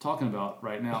Church talking about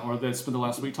right now, or they spent the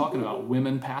last week talking about?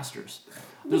 Women pastors.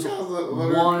 There's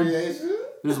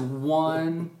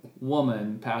one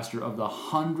woman pastor of the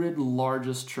 100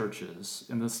 largest churches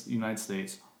in this United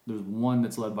States. There's one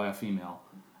that's led by a female,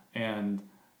 and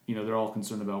they're all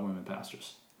concerned about women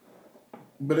pastors.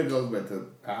 But it goes back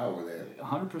to power there.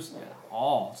 100%. It's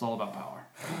all about power.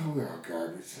 Oh, we're all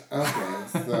garbage. Okay,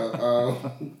 so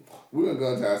we're going to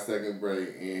go to our second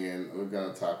break, and we're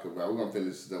going to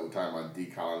finish talking about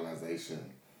decolonization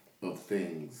of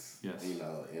things. Yes.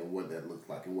 And what that looks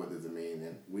like and what does it mean.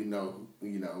 And we know,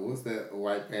 what's that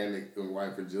white panic and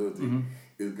white fragility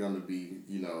is going to be,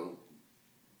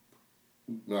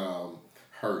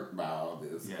 hurt by all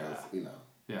this. Because,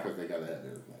 because they got to have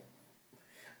everything.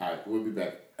 All right, we'll be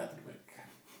back after the break.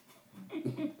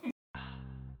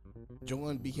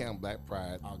 Join BHAM Black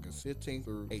Pride August 15th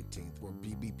through 18th for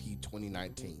BBP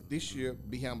 2019. This year,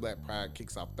 BHAM Black Pride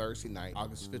kicks off Thursday night,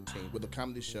 August 15th, with a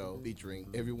comedy show featuring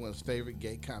everyone's favorite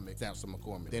gay comic, Samson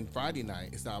McCormick. Then Friday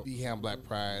night, it's our BHAM Black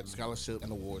Pride Scholarship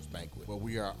and Awards Banquet, where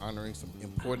we are honoring some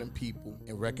important people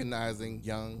and recognizing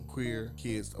young, queer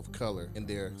kids of color in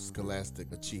their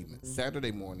scholastic achievements.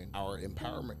 Saturday morning, our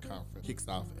Empowerment Conference kicks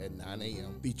off at 9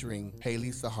 a.m., featuring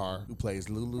Haley Sahar, who plays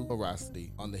Lulu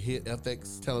Veracity on the hit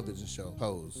FX television show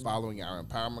Pose. Following our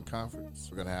Empowerment Conference,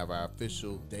 we're going to have our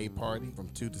official day party from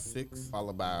 2 to 6,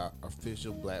 followed by our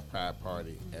official Black Pride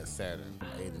party at Saturn from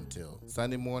 8 until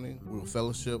Sunday morning. We will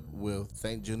fellowship with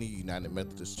St. Junior United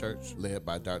Methodist Church, led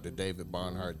by Dr. David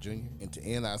Barnhart Jr., and to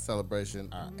end our celebration,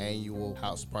 our annual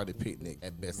house party picnic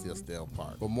at Bessie Estelle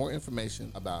Park. For more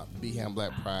information about BHAM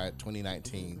Black Pride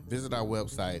 2019, visit our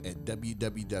website at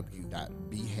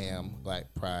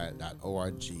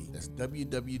www.bhamblackpride.org. That's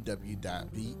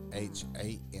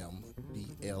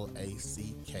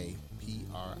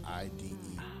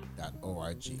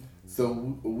www.bhamblackpride.org.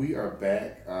 So we are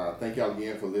back. Thank y'all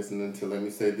again for listening to Let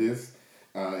Me Say This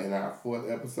in our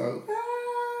 4th episode.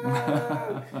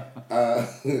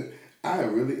 I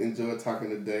really enjoyed talking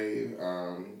to Dave.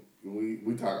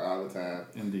 We talk all the time.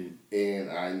 Indeed. And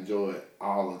I enjoy it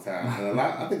all the time. And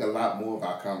I think a lot more of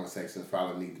our conversations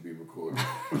probably need to be recorded.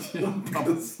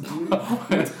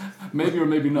 Maybe or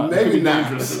maybe not. Maybe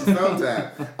not. Sometimes.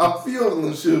 A few of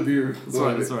them should be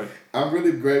recorded. That's right. I'm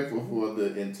really grateful for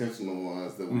the intentional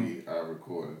ones that we are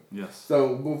recording. Yes.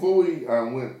 So before we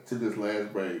went to this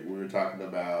last break, we were talking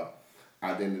about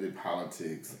identity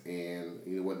politics and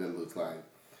what that looks like.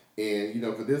 And,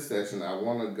 for this section, I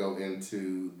want to go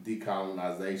into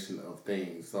decolonization of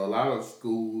things. So a lot of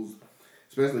schools,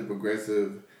 especially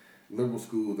progressive liberal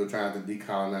schools, are trying to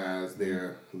decolonize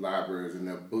their libraries and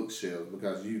their bookshelves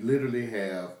because you literally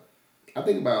have, I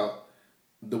think about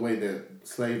the way that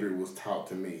slavery was taught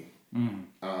to me in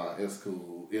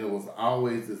school. It was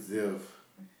always as if,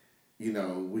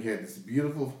 we had this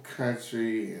beautiful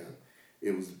country and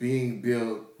it was being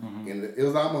built. And it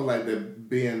was almost like the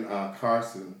Ben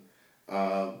Carson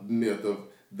myth of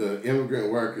the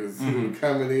immigrant workers who were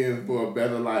coming in for a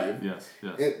better life. Yes.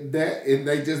 And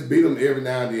they just beat them every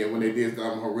now and then when they did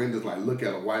something horrendous, like look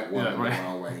at a white woman the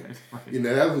wrong way. Right.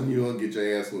 That's when you don't get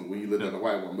your ass whooped, when you look at a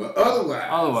white woman. But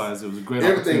otherwise, it was a great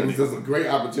everything was just a great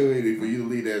opportunity for you to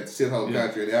leave that shithole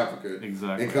country in Africa and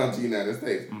come to the United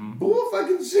States. Bull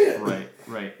fucking shit.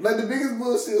 Right. Like the biggest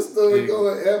bullshit story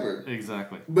going ever.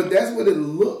 Exactly. But that's what it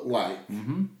looked like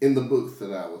in the books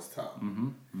that I was taught.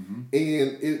 And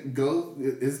it goes,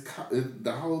 it's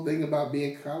the whole thing about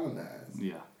being colonized.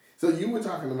 Yeah. So you were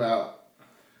talking about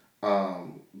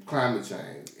climate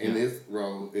change and its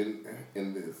role in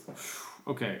this.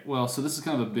 Okay, well, so this is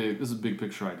kind of a big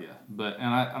picture idea, but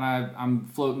I'm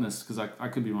floating this because I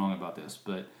could be wrong about this,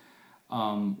 but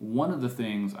one of the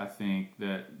things I think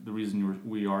that the reason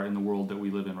we are in the world that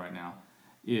we live in right now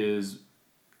is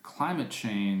climate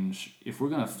change. If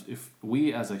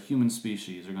we as a human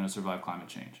species are going to survive climate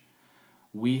change,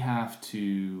 we have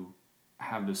to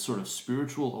have this sort of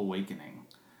spiritual awakening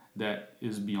that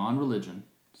is beyond religion.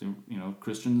 So,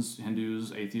 Christians,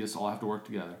 Hindus, atheists all have to work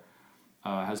together.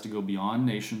 Has to go beyond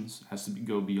nations. Has to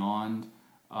go beyond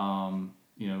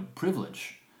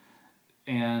privilege.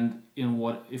 And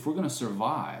if we're going to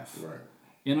survive,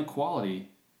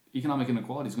 economic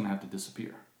inequality is going to have to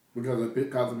disappear. Because it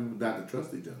causes people not to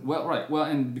trust each other. Well, right. Well,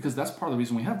 and because that's part of the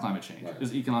reason we have climate change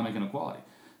is economic inequality.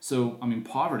 So,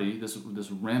 poverty, this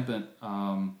rampant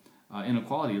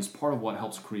inequality is part of what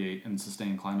helps create and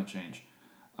sustain climate change.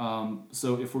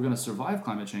 So if we're going to survive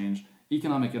climate change,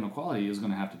 economic inequality is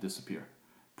going to have to disappear.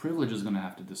 Privilege is going to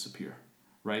have to disappear,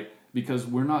 right? Because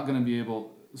we're not going to be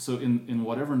able... So in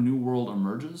whatever new world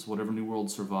emerges, whatever new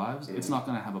world survives, it's not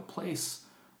going to have a place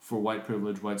for white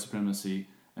privilege, white supremacy,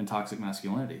 and toxic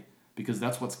masculinity, because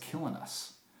that's what's killing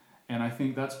us. And I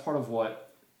think that's part of what,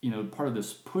 part of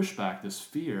this pushback, this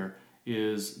fear,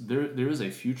 is there is a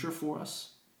future for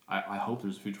us. I hope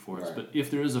there's a future for us. But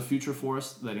if there is a future for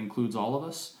us that includes all of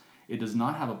us, it does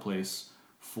not have a place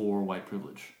for white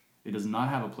privilege. It does not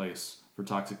have a place for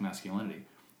toxic masculinity.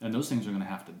 And those things are going to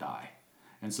have to die.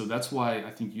 And so that's why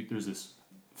I think there's this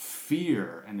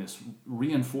fear and this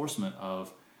reinforcement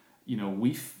of,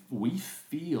 we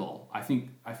feel, I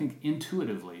think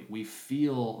intuitively, we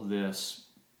feel this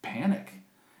panic.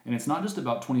 And it's not just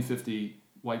about 2050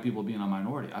 white people being a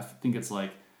minority. I think it's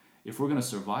like, if we're going to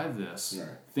survive this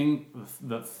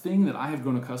the thing that I have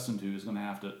grown accustomed to is going to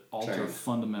have to alter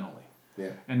fundamentally.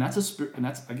 Yeah. And that's a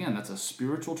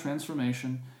spiritual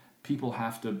transformation.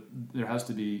 There has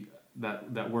to be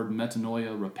that word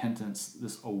metanoia, repentance,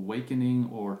 this awakening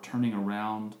or turning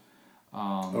around.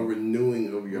 A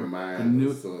renewing of your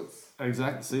mind. So it's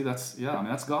exactly. See, that's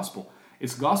gospel.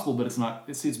 It's gospel, but it's not.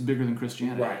 It's bigger than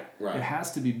Christianity. Right. It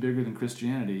has to be bigger than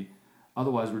Christianity,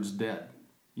 otherwise we're just dead.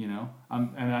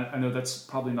 I know that's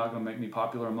probably not going to make me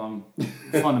popular among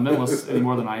fundamentalists any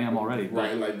more than I am already.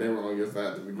 Right, like they were on your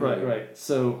side to begin with. Right.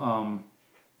 So,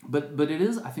 but it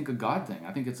is, I think, a God thing.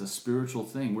 I think it's a spiritual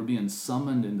thing. We're being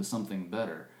summoned into something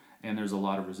better, and there's a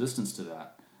lot of resistance to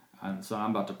that. And so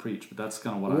I'm about to preach, but that's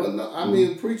kind of what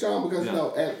preach on because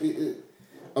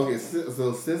okay.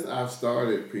 So since I've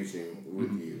started preaching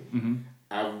with you,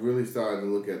 I've really started to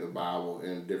look at the Bible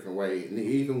in a different way, and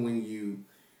even when you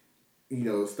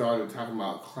started talking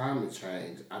about climate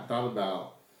change, I thought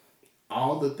about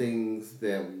all the things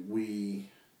that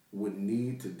we would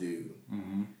need to do,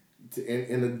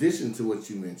 in addition to what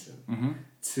you mentioned,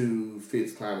 to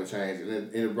fix climate change.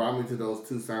 And it brought me to those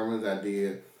 2 sermons I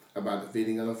did about the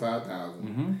feeding of the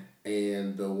 5,000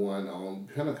 and the one on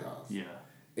Pentecost. Yeah.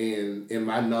 And in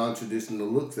my non-traditional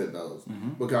looks at those.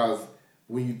 Because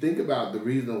when you think about the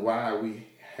reason why we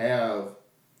have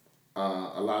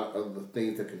a lot of the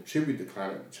things that contribute to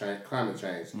climate change,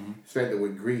 the fact that we're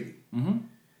greedy.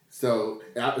 So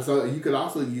you could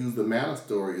also use the manna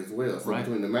story as well. So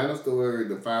between the manna story,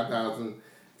 the 5,000,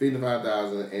 feeding the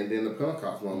 5,000, and then the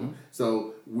Pentecost moment.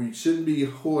 So we shouldn't be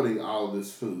hoarding all of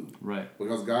this food. Right.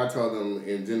 Because God told them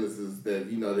in Genesis that,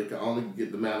 they could only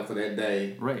get the manna for that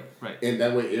day. Right. And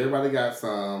that way everybody got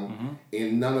some,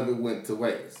 and none of it went to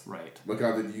waste. Right.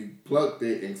 Because if you plucked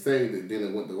it and saved it, then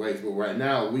it went to waste. But right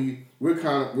now, we're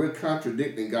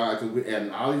contradicting God because we're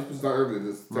adding all these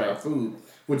preservatives to our food,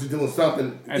 which is doing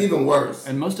something even worse.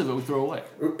 And most of it we throw away.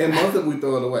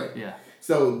 Yeah.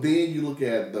 So then you look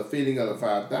at the feeding of the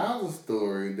 5,000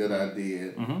 story that I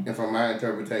did, and from my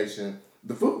interpretation,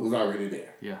 the food was already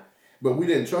there. Yeah. But we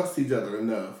didn't trust each other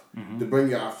enough to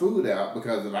bring our food out,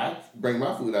 because if I bring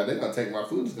my food out, they're going to take my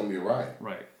food. It's going to be a riot.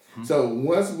 Right. So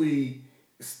once we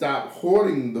stop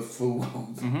hoarding the food,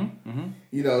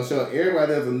 so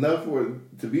everybody has enough for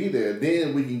it to be there,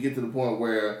 then we can get to the point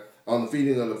where on the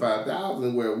feeding of the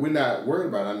 5,000, where we're not worried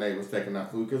about our neighbors taking our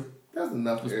food, because that's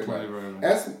enough for everybody.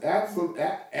 That's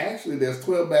actually, there's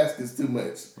 12 baskets too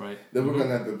much that we're going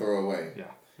to have to throw away.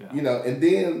 Yeah. And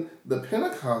then the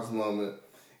Pentecost moment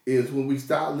is when we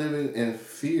start living in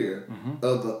fear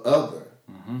of the other.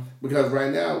 Because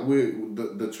right now, we're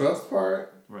the trust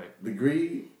part, the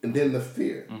greed, and then the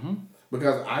fear.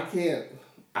 Because I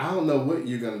don't know what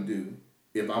you're going to do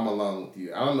if I'm alone with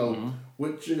you. I don't know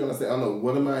what you're going to say. I don't know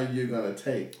what you're going to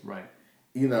take. Right.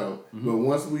 But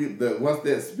once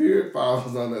that spirit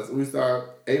falls on us, we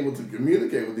start able to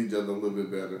communicate with each other a little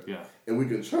bit better. Yeah. And we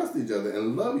can trust each other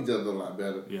and love each other a lot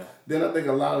better. Yeah. Then I think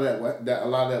a lot of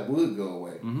that would go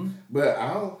away. But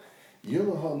you're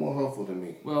a little more hopeful than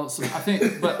me. Well, so I think,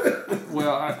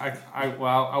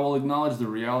 I will acknowledge the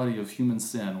reality of human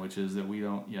sin, which is that we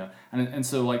don't, and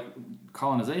so like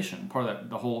colonization, part of that,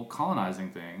 the whole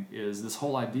colonizing thing is this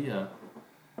whole idea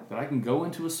that I can go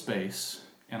into a space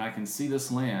and I can see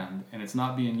this land and it's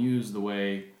not being used the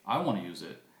way I want to use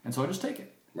it, and so I just take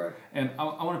it. Right. And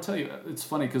I want to tell you, it's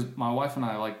funny because my wife and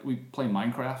I we play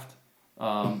Minecraft,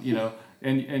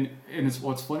 and it's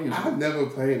what's funny is I've never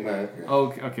played Minecraft.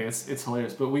 Oh, okay, it's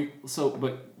hilarious. But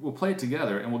we'll play it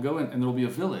together, and we'll go in, and there'll be a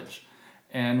village,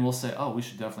 and we'll say, oh, we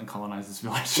should definitely colonize this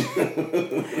village,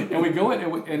 and we go in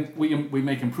and we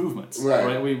make improvements,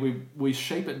 right? We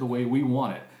shape it the way we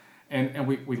want it, and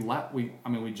we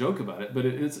joke about it, but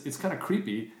it's kind of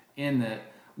creepy in that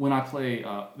when I play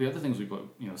the other things we play,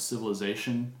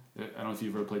 Civilization. I don't know if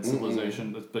you've ever played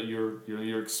Civilization, but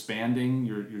you're expanding.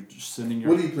 You're just sending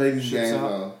your. What do you play these games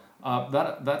on?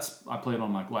 That's I play it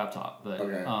on my laptop, but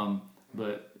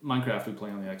but Minecraft we play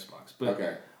on the Xbox.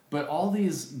 But all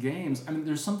these games,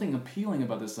 there's something appealing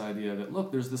about this idea that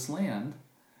look, there's this land,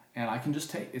 and I can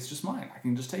just take it's just mine. I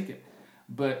can just take it.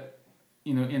 But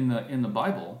in the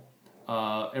Bible,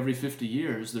 every 50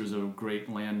 years there's a great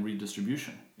land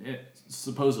redistribution.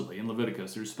 Supposedly in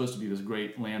Leviticus, there's supposed to be this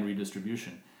great land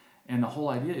redistribution. And the whole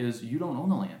idea is you don't own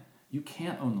the land. You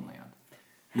can't own the land.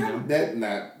 How did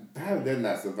that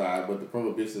not survive? But the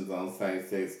prohibitions on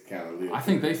same-sex kind of live. I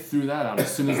think they threw that out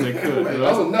as soon as they could.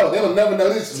 Oh no, they'll never know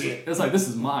this shit. It's like, this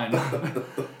is mine.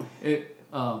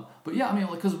 But yeah,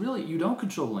 because really you don't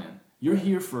control the land. You're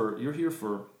here for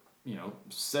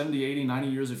 70, 80, 90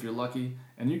 years if you're lucky,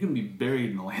 and you're going to be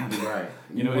buried in the land. Right.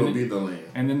 You will be the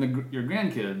land. And then your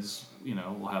grandkids,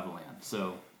 will have the land.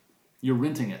 So you're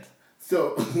renting it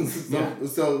So Yeah.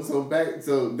 so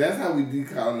that's how we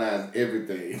decolonize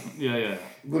everything. Yeah.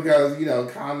 Because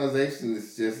colonization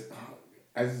is just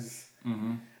I just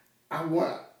Mm-hmm. I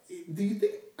want. Do you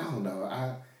think? I don't know.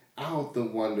 I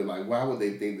often wonder, like, why would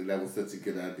they think that was such a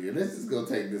good idea? Let's just go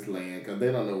take this land because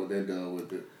they don't know what they're doing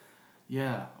with it.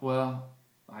 Yeah. Well,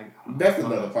 That's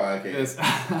another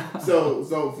podcast. So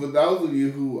for those of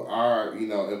you who are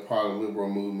a part of liberal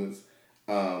movements,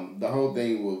 the whole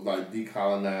thing was like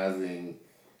decolonizing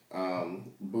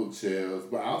bookshelves,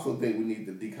 but I also think we need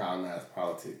to decolonize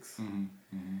politics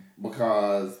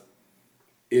because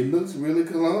it looks really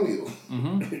colonial.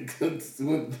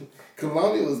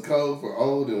 Colonial is code for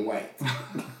old and white.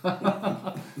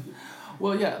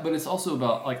 Well, yeah, but it's also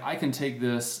about, like, I can take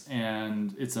this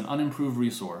and it's an unimproved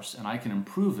resource and I can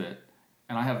improve it,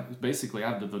 and I have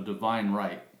the divine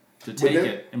right to take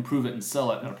it, improve it, and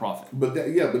sell it at a profit. But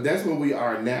that's where we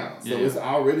are now. So it's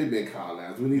already been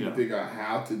colonized. We need to figure out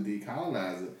how to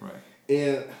decolonize it. Right.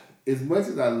 And as much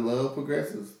as I love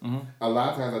progressives, a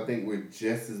lot of times I think we're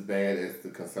just as bad as the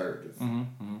conservatives.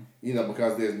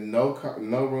 Because there's no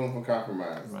room for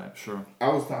compromise. Right. Sure. I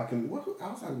was talking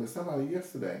to somebody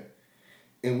yesterday,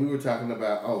 and we were talking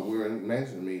about we were in a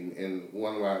management meeting, and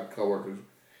one of our coworkers,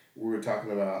 we were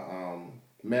talking about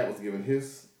Matt was giving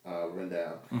his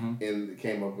rundown, and it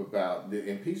came up about the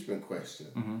impeachment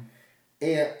question,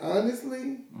 and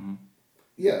honestly.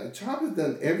 Yeah, Trump has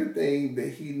done everything that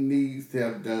he needs to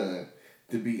have done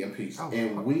to be impeached,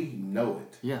 and we know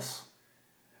it. Yes.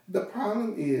 The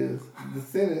problem is the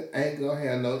Senate ain't gonna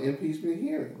have no impeachment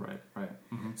hearing. Right.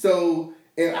 So,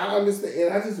 and I understand,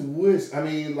 and I just wish,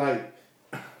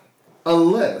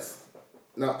 unless,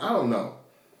 now I don't know,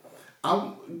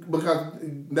 because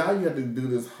now you have to do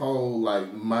this whole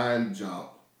mind jump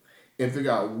and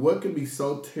figure out what could be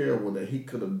so terrible that he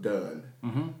could have done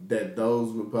that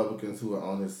those Republicans who are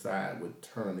on his side would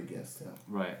turn against him.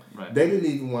 Right. They didn't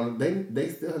even want to. They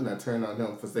still had not turned on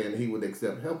him for saying he would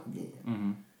accept help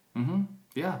again.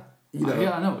 Yeah.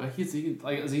 I know. He,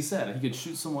 like as he said, he could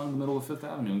shoot someone in the middle of Fifth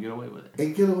Avenue and get away with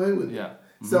it. Yeah.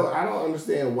 So I don't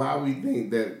understand why we think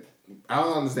that. I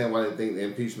don't understand why they think the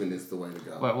impeachment is the way to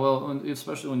go. Well,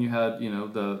 especially when you had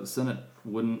the Senate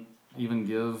wouldn't even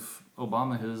give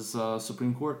Obama his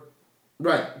Supreme Court.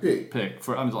 Right, pick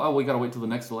for. We gotta wait till the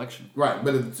next election. Right,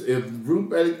 but if Ruth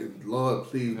Bader, Lord,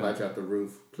 please watch out the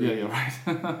roof. Please. Yeah,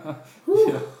 right.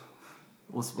 Yeah.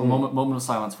 Let's a moment of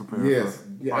silence for prayer. Yes,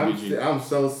 I'm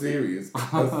so serious.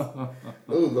 Oh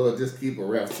Lord, just keep a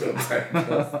rep.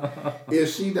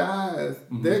 If she dies,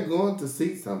 they're going to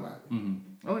seat somebody.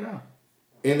 Oh yeah.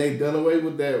 And they done away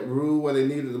with that rule where they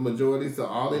needed a majority, so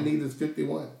all they need is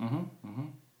 51.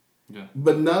 Yeah.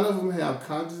 But none of them have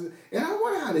consciousness, and I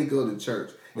wonder how they go to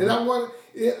church. And I wonder,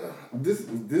 this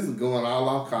is going all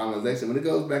off colonization, but it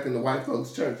goes back in the white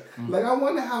folks' church. I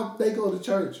wonder how they go to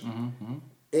church and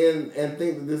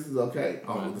think that this is okay.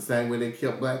 The same way they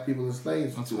kept black people as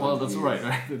slaves. That's right.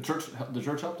 The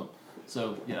church helped them.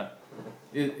 So yeah,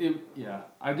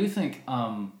 I do think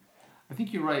I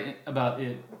think you're right about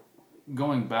it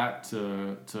going back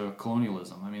to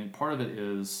colonialism. I mean, part of it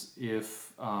is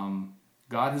if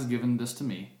God has given this to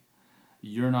me,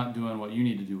 you're not doing what you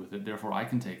need to do with it, therefore I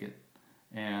can take it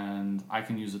and I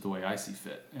can use it the way I see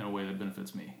fit in a way that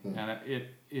benefits me. And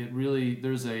it really,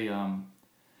 there's a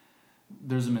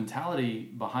mentality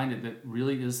behind it that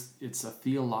really it's a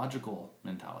theological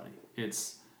mentality.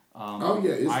 It's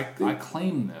I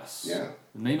claim this. Yeah.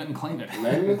 Name it and claim it. Name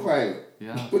it and claim it.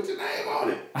 Yeah. Put your name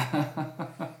on it.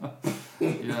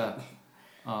 Yeah.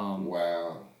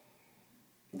 Wow.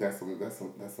 That's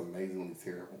amazingly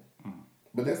terrible.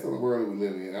 But that's the world we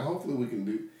live in. And hopefully we can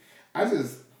do. I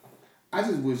just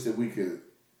wish that we could.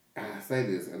 I say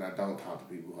this, and I don't talk to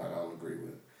people who I don't agree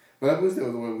with. But I wish there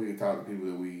was a way we could talk to people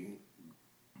that we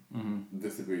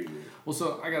disagree with. Well,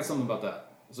 so I got something about that.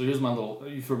 So here's my little.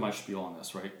 You've heard my spiel on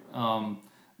this, right?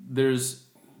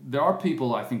 There are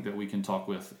people I think that we can talk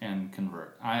with and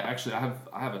convert. I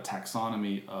have a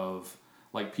taxonomy of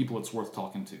people it's worth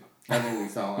talking to. I think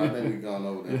we've gone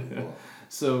over that before.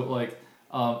 So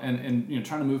and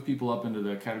trying to move people up into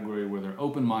the category where they're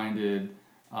open-minded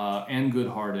and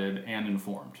good-hearted and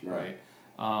informed, right?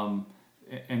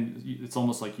 And it's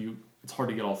almost like it's hard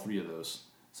to get all three of those.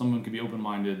 Someone could be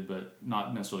open-minded but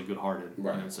not necessarily good-hearted,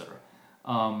 right, etc.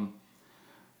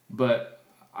 But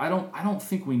I don't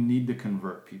think we need to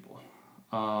convert people.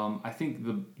 I think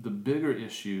the bigger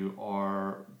issue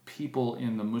are people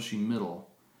in the mushy middle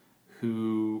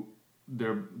who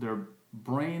their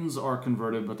brains are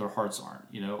converted but their hearts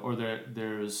aren't, or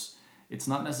it's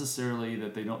not necessarily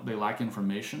that they lack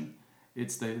information,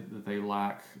 it's that they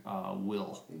lack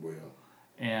will.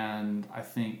 And I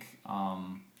think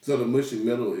so the mushy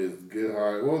middle is good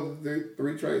heart. Well, the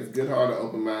three traits: good heart,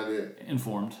 open-minded,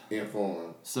 informed.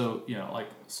 So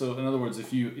so in other words,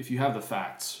 if you have the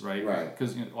facts, right? Right.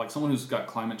 Because like someone who's got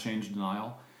climate change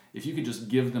denial, if you could just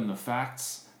give them the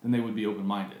facts, then they would be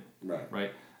open-minded. Right.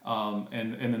 Right.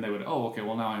 And then they would, oh, okay,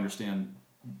 well now I understand.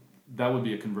 That would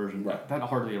be a conversion. Right. That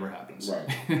hardly ever happens.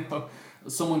 Right.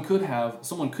 Someone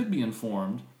could be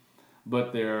informed,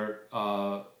 but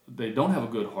they don't have a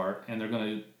good heart, and they're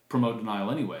going to promote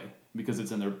denial anyway because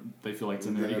they feel like it's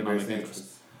in their economic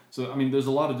interest. So I mean, there's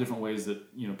a lot of different ways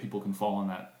that people can fall in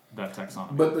that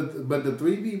taxonomy. But the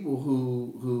three people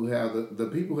who have the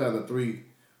people who have the three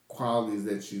qualities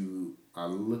that you are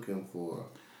looking for,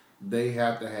 they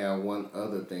have to have one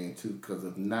other thing too, because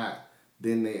if not,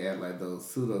 then they act like those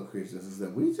pseudo Christians and say,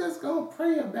 "We just gonna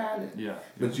pray about it." Yeah.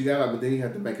 But then you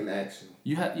have to make an action.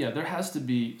 There has to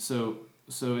be so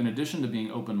in addition to being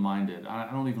open-minded,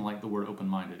 I don't even like the word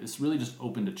open-minded. It's really just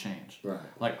open to change. Right.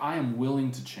 Like I am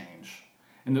willing to change.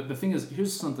 And the thing is,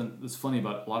 here's something that's funny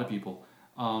about a lot of people.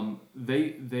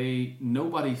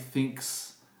 Nobody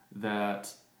thinks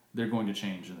that they're going to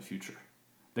change in the future.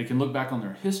 They can look back on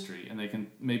their history and they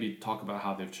can maybe talk about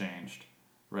how they've changed,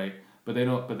 right? But they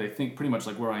don't. But they think pretty much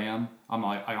like where I am. I'm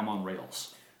on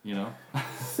rails,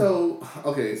 So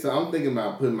I'm thinking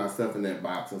about putting myself in that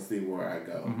box and see where I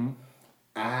go. Mm-hmm.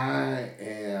 I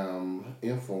am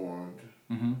informed,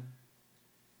 mm-hmm.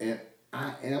 and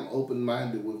I am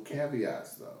open-minded with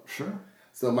caveats, though. Sure.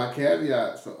 So my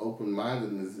caveats for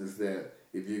open-mindedness is that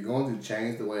if you're going to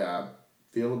change the way I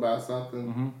feel about something,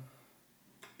 mm-hmm.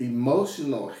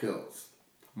 emotional helps,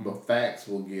 mm-hmm. but facts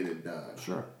will get it done.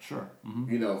 Sure.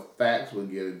 Mm-hmm. Facts will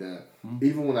get it done. Mm-hmm.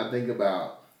 Even when I think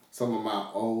about some of my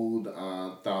old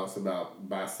thoughts about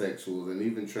bisexuals and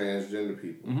even transgender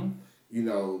people, mm-hmm.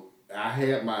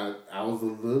 I was a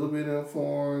little bit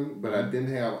informed, but I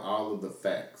didn't have all of the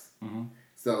facts. Mm-hmm.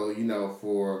 So,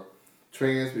 for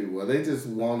trans people, they just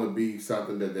want to be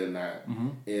something that they're not. Mm-hmm.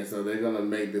 And so they're going to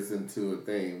make this into a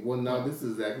thing. Well, no, this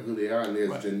is exactly who they are, and there's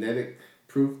right. genetic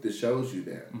proof that shows you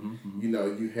that. Mm-hmm.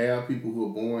 You have people who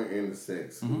are born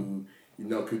intersex mm-hmm.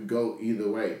 who, could go either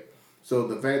way. So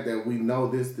the fact that we know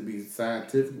this to be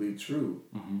scientifically true,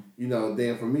 mm-hmm.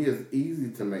 Then for me it's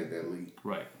easy to make that leap.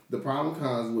 Right. The problem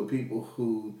comes with people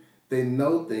who they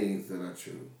know things that are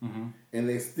true, mm-hmm. and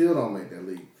they still don't make that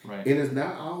leap. Right. And it's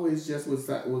not always just with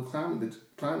climate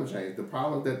change. The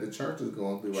problem that the church is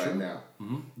going through right now,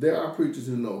 mm-hmm. there are preachers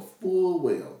who know full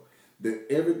well that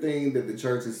everything that the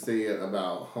church has said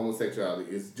about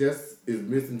homosexuality is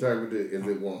misinterpreted as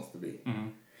it wants to be.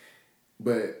 Mm-hmm.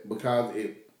 But because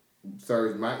it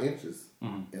serves my interests,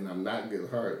 mm-hmm. and I'm not good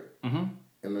hearted, mm-hmm.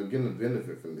 and I'm getting a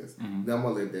benefit from this, mm-hmm. then I'm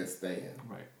gonna let that stand.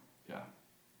 Right.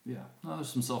 Yeah. No,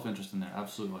 there's some self-interest in there.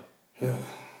 Absolutely.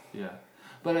 Yeah.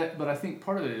 But I think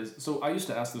part of it is, so I used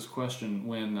to ask this question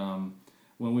when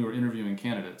we were interviewing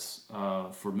candidates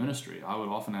for ministry. I would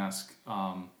often ask,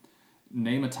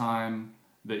 name a time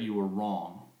that you were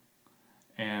wrong,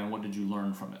 and what did you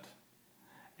learn from it?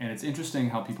 And it's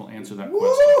interesting how people answer that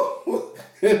question.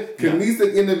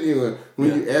 Kanisa interviewing,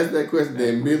 when you ask that question, they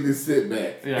immediately sit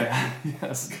back. Yeah,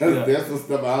 yes. Because that's the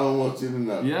stuff I don't want you to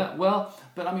know. Yeah, well,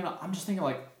 but I mean, I'm just thinking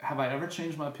have I ever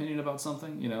changed my opinion about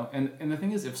something, And the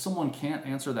thing is, if someone can't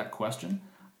answer that question,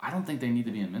 I don't think they need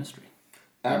to be in ministry.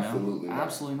 Absolutely not.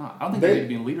 Absolutely not. I don't think they need to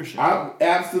be in leadership.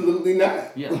 Absolutely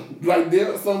not. Yeah.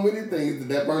 There are so many things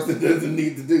that person doesn't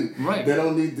need to do. Right. They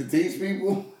don't need to teach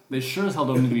people. They sure as hell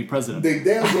don't need to be president. They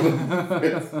damn so,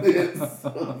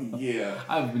 yeah.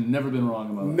 I've never been wrong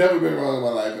in my life. Never been wrong in my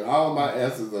life. And all my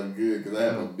answers are good because I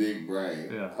have a big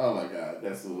brain. Yeah. Oh my God,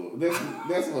 that's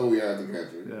what we are as a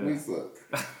country. Yeah. We suck.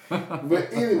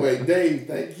 But anyway, Dave,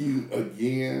 thank you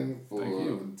again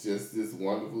for just this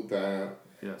wonderful time.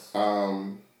 Yes.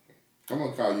 I'm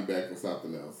gonna call you back for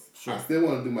something else. Sure. I still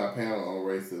want to do my panel on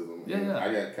racism. Yeah.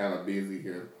 I got kind of busy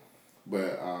here,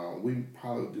 but we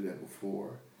probably do that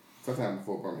sometime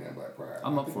before Birmingham Black Pride.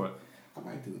 I'm up for it. I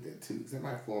might do that too, because that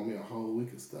might form me a whole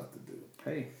week of stuff to do.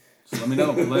 Hey, so let me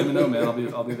know. Let me know, man.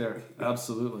 I'll be there.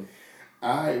 Absolutely.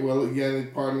 All right. Well, you got any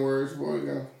parting words before we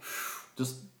go?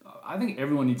 I think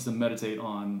everyone needs to meditate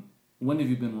on when have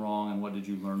you been wrong and what did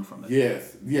you learn from it.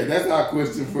 Yes. Yeah, that's our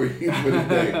question for you for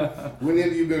today. When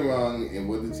have you been wrong and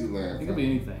what did you learn? It could be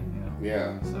anything.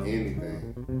 Yeah, so,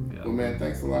 anything. Yeah. Well, man,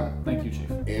 thanks a lot. Thank you, Chief.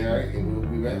 All right, and we'll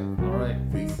be back. All right.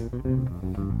 Peace.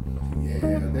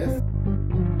 Yeah, that's...